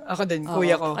talaga. Ako din,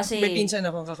 kuya ko. Kasi, may pinsan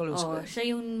akong kaklose ko.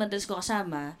 Siya yung madalas ko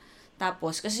kasama.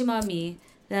 Tapos, kasi mami,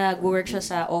 nag-work siya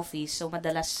sa office, so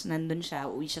madalas nandun siya,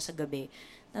 uwi siya sa gabi.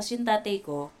 Tapos yung tatay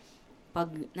ko, pag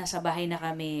nasa bahay na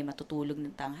kami, matutulog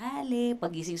ng tanghali,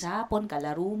 pagising sa hapon,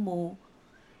 kalaro mo,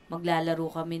 maglalaro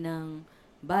kami ng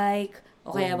bike,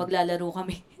 o kaya maglalaro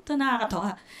kami, ito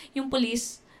nakakatawa, yung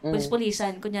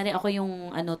pulisan, kunyari ako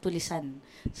yung tulisan.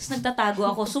 Tapos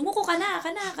nagtatago ako, sumuko ka na.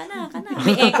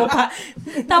 May echo pa.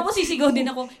 Tapos sisigaw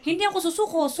din ako, hindi ako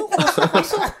susuko.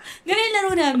 Ganyan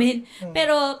laro namin.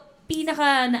 Pero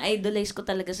pinaka na-idolize ko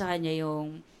talaga sa kanya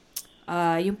yung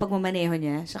pagmamaneho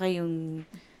niya, saka yung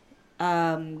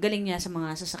galing niya sa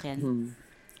mga sasakyan.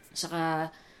 Saka,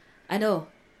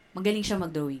 magaling siya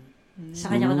mag-drawing.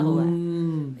 Sa kanya ko nakuha.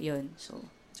 Yun, so.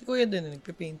 Si kuya din,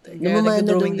 nagpipaint.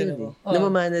 Nagdrawing din ako.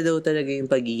 Namamana daw talaga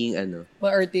yung pagiging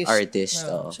artist.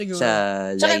 Siguro. Sa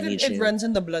Tsaka lineage it runs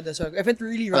in the blood as well. If it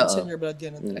really runs in your blood,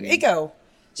 ganun talaga. Ikaw,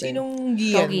 sinong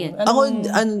Gian?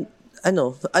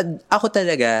 Ako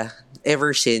talaga,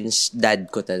 ever since dad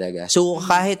ko talaga. So,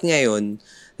 kahit ngayon,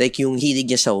 like yung hilig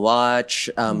niya sa watch,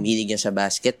 hilig niya sa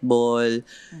basketball,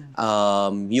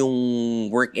 yung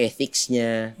work ethics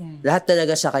niya, lahat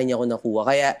talaga sa kanya ko nakuha.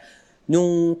 Kaya,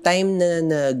 nung time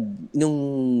na yung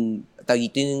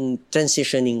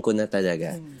transitioning ko na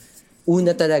talaga,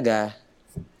 una talaga,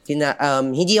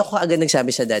 hindi ako agad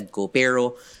nagsabi sa dad ko,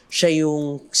 pero siya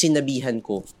yung sinabihan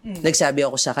ko. Nagsabi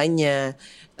ako sa kanya,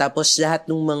 tapos lahat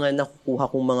ng mga nakukuha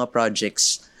kong mga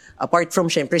projects, apart from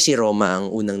syempre si Roma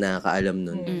ang unang nakakaalam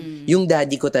nun. Yung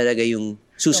daddy ko talaga yung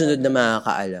susunod na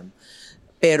makakaalam.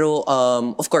 Pero,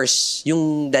 of course,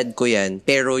 yung dad ko yan.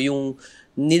 Pero yung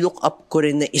nilook up ko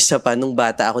rin na isa pa nung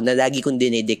bata ako na lagi kong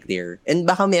dinideclare. And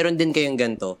baka meron din kayong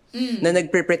ganito. Na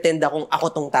nagpre-pretend akong ako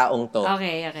tong taong to.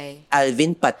 Okay.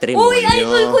 Alvin Patrimonio. Uy,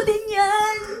 idol ko din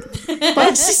yan!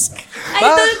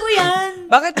 Idol ko yan!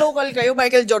 Bakit local kayo?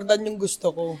 Michael Jordan yung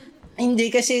gusto ko. Hindi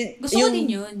kasi... Gusto ko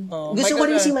din yun. Gusto ko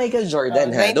rin si Michael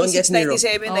Jordan, ha? Don't get me wrong.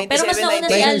 96, 97, 97, Pero mas nauna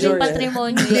si 98. Alvin Jordan.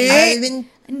 Patrimonio. Alvin...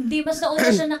 Hindi, mas nauna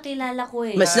siya nakilala ko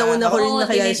eh. Mas nauna ko rin Oo,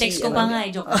 nakilala tinetext ko pa nga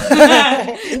eh. Joke.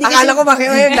 Akala ko bakit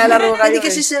ngayon lalaro kayo. Hindi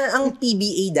kasi ang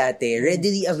PBA dati,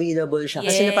 readily available siya.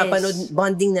 Kasi Yes. napapanood,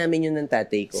 bonding namin yun ng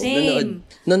tatay ko. Same.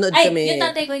 Nanonood Ay, kami. yung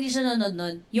tatay ko hindi siya nanonood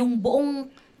nun. Yung buong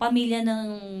pamilya ng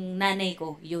nanay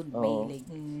ko, yun, mahilig.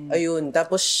 Ayun,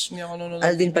 tapos Hindi ako nanonood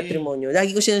Alvin ng PBA. Patrimonio.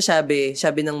 Lagi ko sinasabi,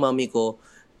 sabi ng mommy ko,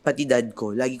 pati dad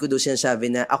ko, lagi ko daw sinasabi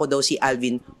na ako daw si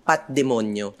Alvin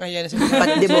Patdemonyo. Ayan,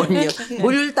 Patdemonyo.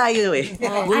 Bulol tayo eh.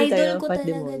 Bulol Idol ko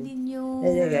Patdemonyo. talaga din yun.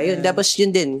 Talaga, yun. Tapos yun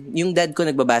din, yung dad ko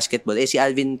nagbabasketball. Si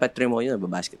Alvin Patrimonio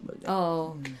nagbabasketball.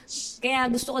 Oo. Kaya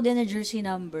gusto ko din na jersey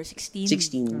number 16.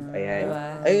 16. Ayan. Diba?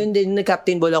 Ayun din,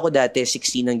 nag-captain ball ako dati.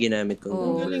 16 ang ginamit ko.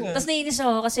 Oo. galing ah. Tapos nainis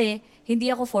ako kasi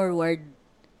hindi ako forward.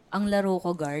 Ang laro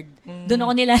ko guard. Doon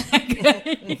ako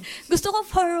nilalagay. Gusto ko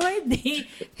forward eh.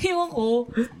 Ewan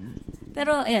ko.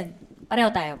 Pero, ayan.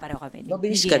 Pareho kami.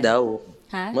 Mabilis Hindi ka yan. daw.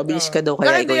 Ha? Mabilis ka daw kaya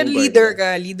Bakit ikaw yan yung leader guard.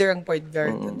 ka? Leader ang point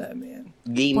guard. Ang dami yan.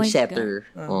 Game Point setter.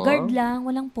 Oo. Guard lang,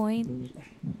 walang point.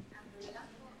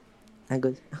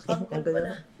 Agol. Okay, agol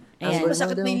na. Ayan.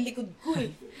 Masakit na yung likod ko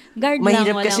eh. Guard lang,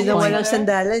 Mahirap walang kasi na point. walang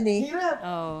sandalan eh. Hirap.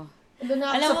 Oo. Ando na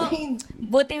ako Alam sa mo, pain.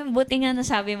 buti nga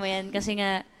nasabi mo yan kasi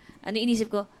nga, ano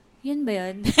inisip ko, yan ba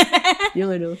yan?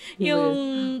 Yung ano? yung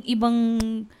ibang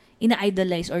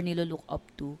ina-idolize or nilo-look up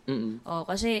to. Mm-mm. Oh,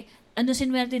 kasi,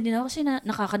 sinwerte din ako kasi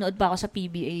nakakanood pa ako sa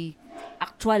PBA.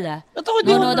 Actual Ba't ako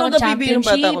di ako Nanonood nanonood ako ng PBA ng bata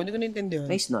championship. ko? Hindi ko naintindihan.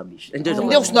 May snobbish. Hindi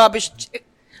ako snobbish.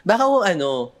 Baka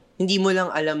hindi mo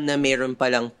lang alam na meron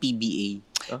palang PBA.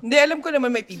 Hindi, alam ko naman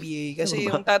may PBA. Kasi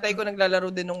yung tatay ko naglalaro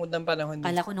din nung unang panahon.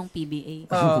 Kala ko nung PBA.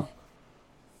 Oo.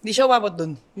 Hindi siya umabot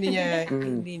dun. Hindi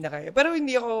na kaya. Pero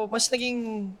hindi ako, mas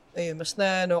naging, mas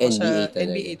na ano ako sa NBA talaga.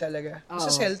 NBA talaga. Sa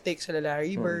Celtics, sila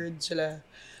Larry Bird, sila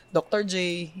Dr. J,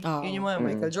 yun yung mga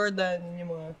Michael Jordan, yun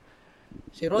yung mga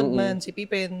si Rodman, si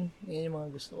Pippen, yun yung mga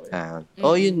gusto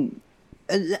ko. Yun.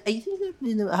 I think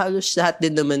halos lahat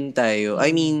din naman tayo. I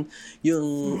mean,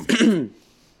 yung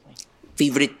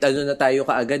favorite, na tayo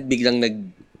kaagad, biglang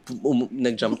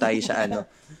nag-jump tayo sa ano.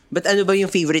 But ano ba yung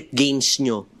favorite games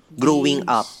nyo growing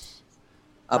up?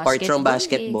 Apart from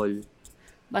basketball.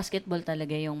 Basketball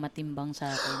talaga yung matimbang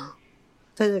sa akin.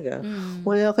 Talaga?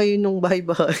 Wala kayo nung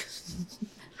bahay-bahay.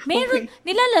 Meron,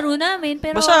 nilalaro namin,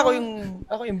 pero... Basta ako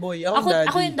yung boy, ako yung daddy.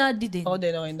 Ako yung daddy din. Ako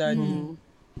din, ako yung daddy.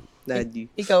 Daddy.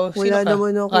 Ikaw, sino Wala ka?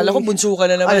 naman ako. Akala ko bunso ka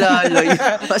na naman. Alalay.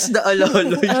 Basta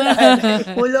alalay.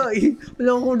 Wala eh. Wala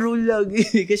akong rule lagi.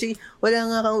 Kasi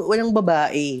walang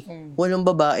babae. Walang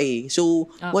babae. So,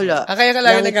 wala. Kaya ka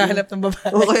lagi naghahanap ng babae.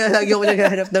 O kaya lagi ako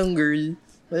naghahanap ng girl.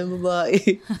 Walang babae.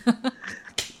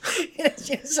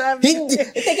 Sinasabi. Hindi.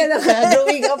 Teka lang ha.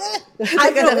 Growing up.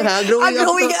 Teka lang ha.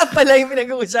 Growing up pala yung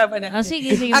pinag-uusapan na.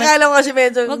 Sige. Akala ko kasi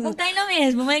medyo... Wag tayo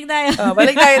lumis. Bumalik tayo.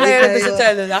 Balik tayo sa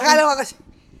channel. Akala ko kasi...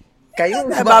 Kayo,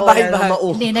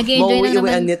 Babahay-bahay. Hindi, nag-enjoy na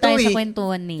naman nito tayo sa eh.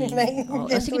 kwentuhan eh.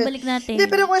 Sige, balik natin. Hindi,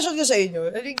 pero question ko sa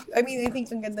inyo. I think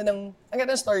ang ganda ng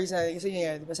stories na kasi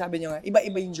niya, di ba sabi niyo nga,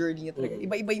 iba-iba yung journey niya talaga.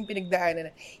 Iba-iba yung pinagdaanan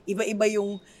na. Iba-iba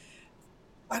yung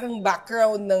parang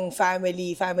background ng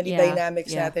family Yeah,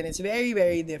 dynamics yeah. natin. It's very,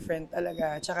 very different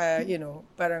talaga. Tsaka,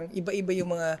 parang iba-iba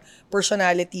yung mga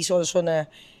personalities also na,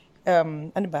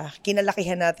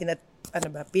 kinalakihan natin at,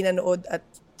 pinanood at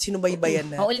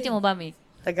sinubaybayan na. Ulitin mo ba, May?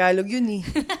 Tagalog yun eh.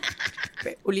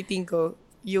 Ulitin ko,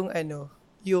 yung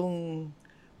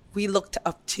we looked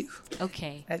up to.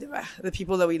 Okay. Diba? The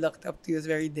people that we looked up to is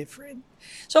very different.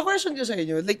 So, question ko sa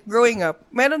inyo, like, growing up,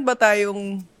 meron ba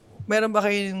kayong,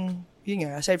 yun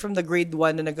nga, aside from the grade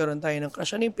 1 na nagkaroon tayo ng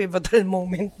crush, ano yung pivotal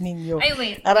moment ninyo? Ay,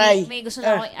 wait. Aray. May gusto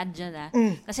na ako i-add dyan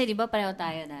Kasi di ba pareho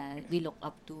tayo na we look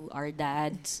up to our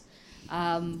dads.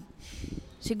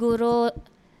 Siguro,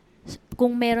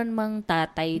 kung meron mang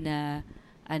tatay na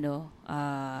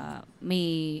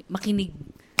may makinig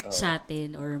sa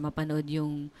atin or mapanood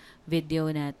yung video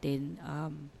natin,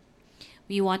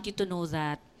 we want you to know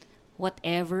that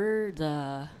whatever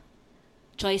the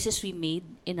choices we made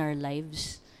in our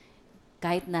lives,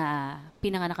 kahit na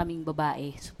pinanganak kaming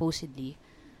babae, supposedly,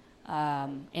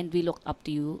 and we looked up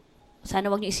to you,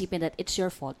 sana wag niyo isipin that it's your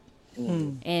fault.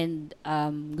 And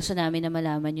gusto namin na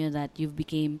malaman nyo that you've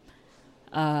became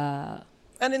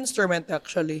An instrument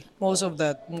actually. Mostly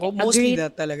Agreed.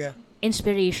 that talaga.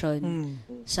 inspiration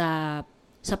sa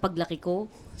paglaki ko,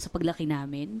 sa paglaki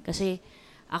namin. Kasi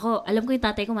ako, alam ko yung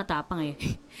tatay ko matapang eh.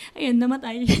 Ayun,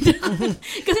 namatay.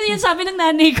 Kasi yan sabi ng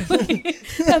nanay ko.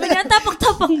 Sabi niya,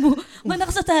 tapang-tapang mo.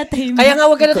 Manak sa tatay mo. Kaya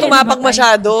nga, huwag ka na tumapang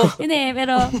masyado. Hindi,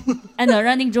 pero,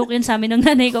 running joke yun sa amin ng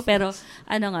nanay ko. Pero,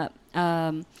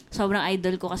 sobrang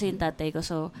idol ko kasi yung tatay ko.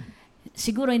 So,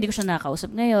 siguro hindi ko siya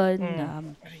nakausap ngayon.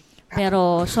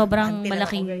 Pero, sobrang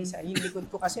malaking... Yung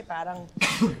likod ko kasi parang...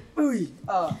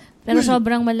 Pero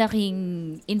sobrang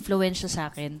malaking influence sa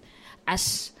akin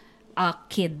as a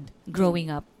kid growing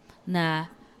up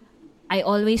na I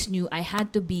always knew I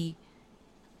had to be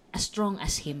as strong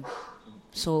as him.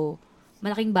 So,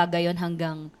 malaking bagay yon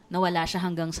hanggang nawala siya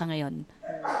hanggang sa ngayon.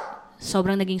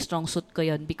 Sobrang naging strong suit ko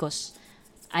yon because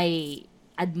I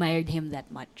admired him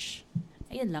that much.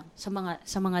 Ayun lang. Sa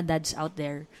mga dads out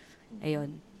there,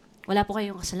 ayun. Wala po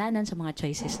kayong kasalanan sa mga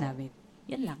choices namin.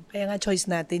 Yan lang. Kaya nga choice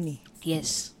natin eh.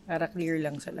 Yes. Para clear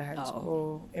lang sa lahat.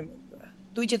 Oo. So,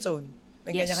 to each its own.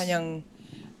 May Yes.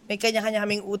 kanya-kanya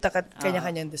kaming utak at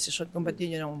kanya-kanyang desisyon kung ba't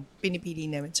yun ang pinipili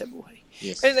namin sa buhay.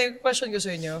 Yes. Pero yung question ko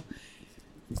sa inyo,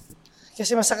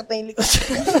 kasi masakit na yung likod.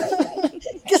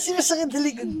 Kasi masakit na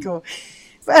likod ko.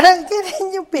 Parang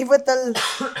kailan yung pivotal,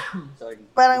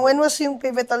 parang when was yung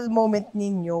pivotal moment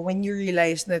ninyo when you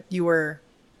realized that you were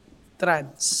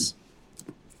trans?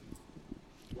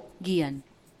 Giyan.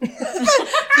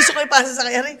 Gusto ko ipasa sa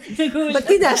kanya rin. Ba't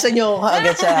pinasa niyo ako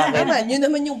agad sa akin? Naman, yun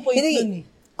naman yung point nun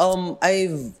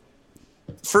eh.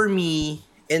 For me,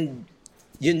 and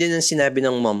yun din ang sinabi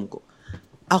ng mom ko,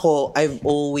 I've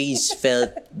always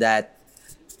felt that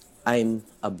I'm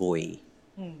a boy.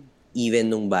 Even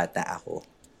nung bata ako.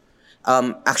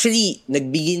 Actually,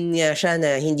 nagbigin nga siya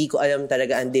na hindi ko alam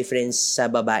talaga ang difference sa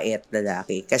babae at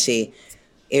lalaki. Kasi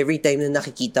every time na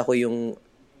nakikita ko yung,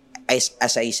 as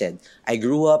I said, I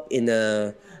grew up in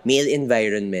a male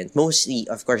environment. Mostly,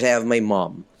 of course, I have my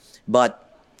mom. But,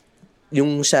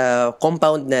 yung sa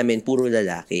compound namin, puro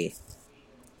lalaki.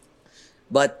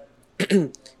 But,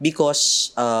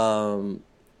 because,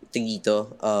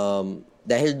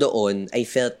 dahil doon, I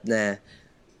felt na,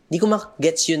 hindi ko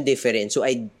gets yung difference. So,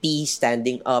 I'd be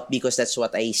standing up because that's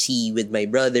what I see with my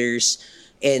brothers.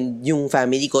 And yung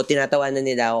family ko, tinatawanan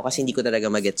nila ako kasi hindi ko talaga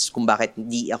magets kung bakit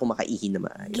hindi ako makaihi na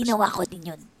maayos. Ginawa ko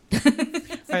din yun.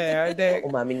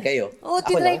 Umamin kayo. Oo,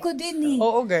 tinry ko din eh.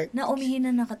 Oo, okay. Na umihi na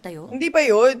nakatayo. Hindi pa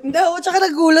yun. Hindi, tsaka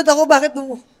nagulat ako, bakit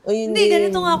mo? Hindi,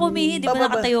 ganito nga ako umihi. Di ba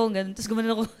nakatayo ang ganun? Tapos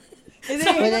gumanon ako.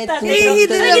 Ihi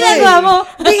din Ano lang ginagawa mo?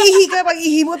 Hindi, ihi ka. Pag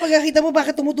ihi mo, pag nakita mo,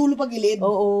 bakit tumutulo pag gilid?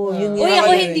 Oo, yun Uy, nga.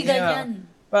 ako hindi ganyan.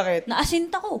 Bakit?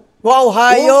 Naasinta ko. Wow,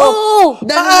 hayop! Oo!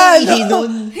 Dahil ihi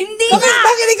nun. Hindi Bakit, nga!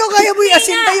 bakit ikaw kaya mo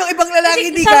i-asinta yung ibang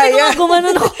lalaki hindi Sabi ko kaya? nga,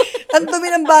 gumanon ako. Ang dumi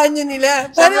ng banyo nila.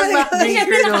 Paano Kasi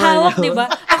syempre nakahawak, di ba?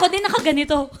 Ako din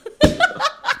nakaganito.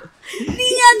 Hindi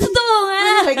nga, totoo nga.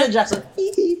 Michael Jackson.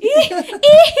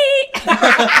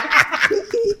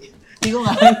 Hindi ko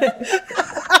nga.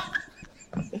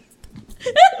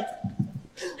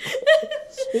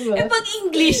 Eh, pag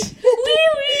English,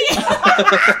 wee.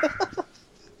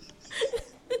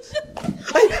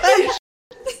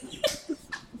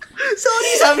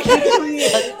 Sorry, sabi ko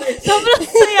Sobrang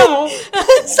saya mo.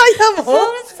 Ang saya mo?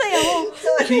 Sobrang saya mo.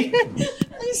 Sorry.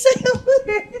 Ang saya mo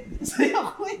eh. Saya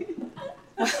ko eh.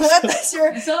 What is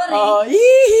your... Sorry. Oh,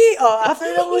 hihi. Oh,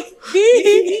 after na mo,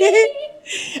 hihi.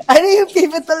 Ano yung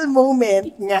pivotal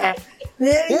moment nga?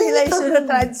 Na-realize na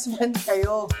trans man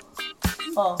kayo.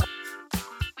 Oh.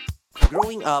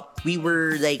 Growing up, we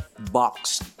were like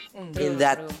boxed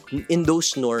in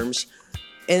those norms.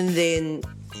 And then,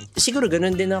 siguro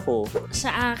ganun din ako.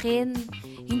 Sa akin,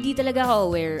 hindi talaga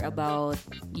ako aware about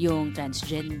yung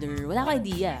transgender. Wala ko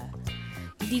idea.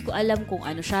 Hindi ko alam kung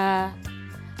ano siya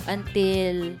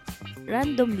until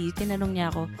randomly tinanong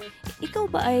niya ako, ikaw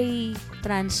ba ay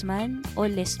trans man o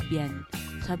lesbian?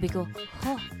 Sabi ko,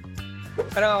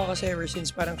 Parang ako kasi ever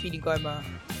since, parang feeling ko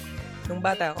nung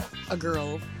bata ako, a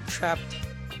girl, trapped.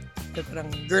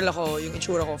 Parang girl ako, yung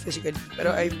itsura ko physically.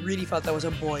 Pero I really felt I was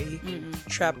a boy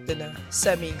trapped in a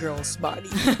semi-girl's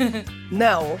body.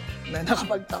 Now, na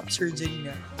nakapag-top surgery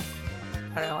na,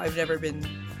 parang I've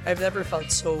never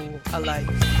felt so alive.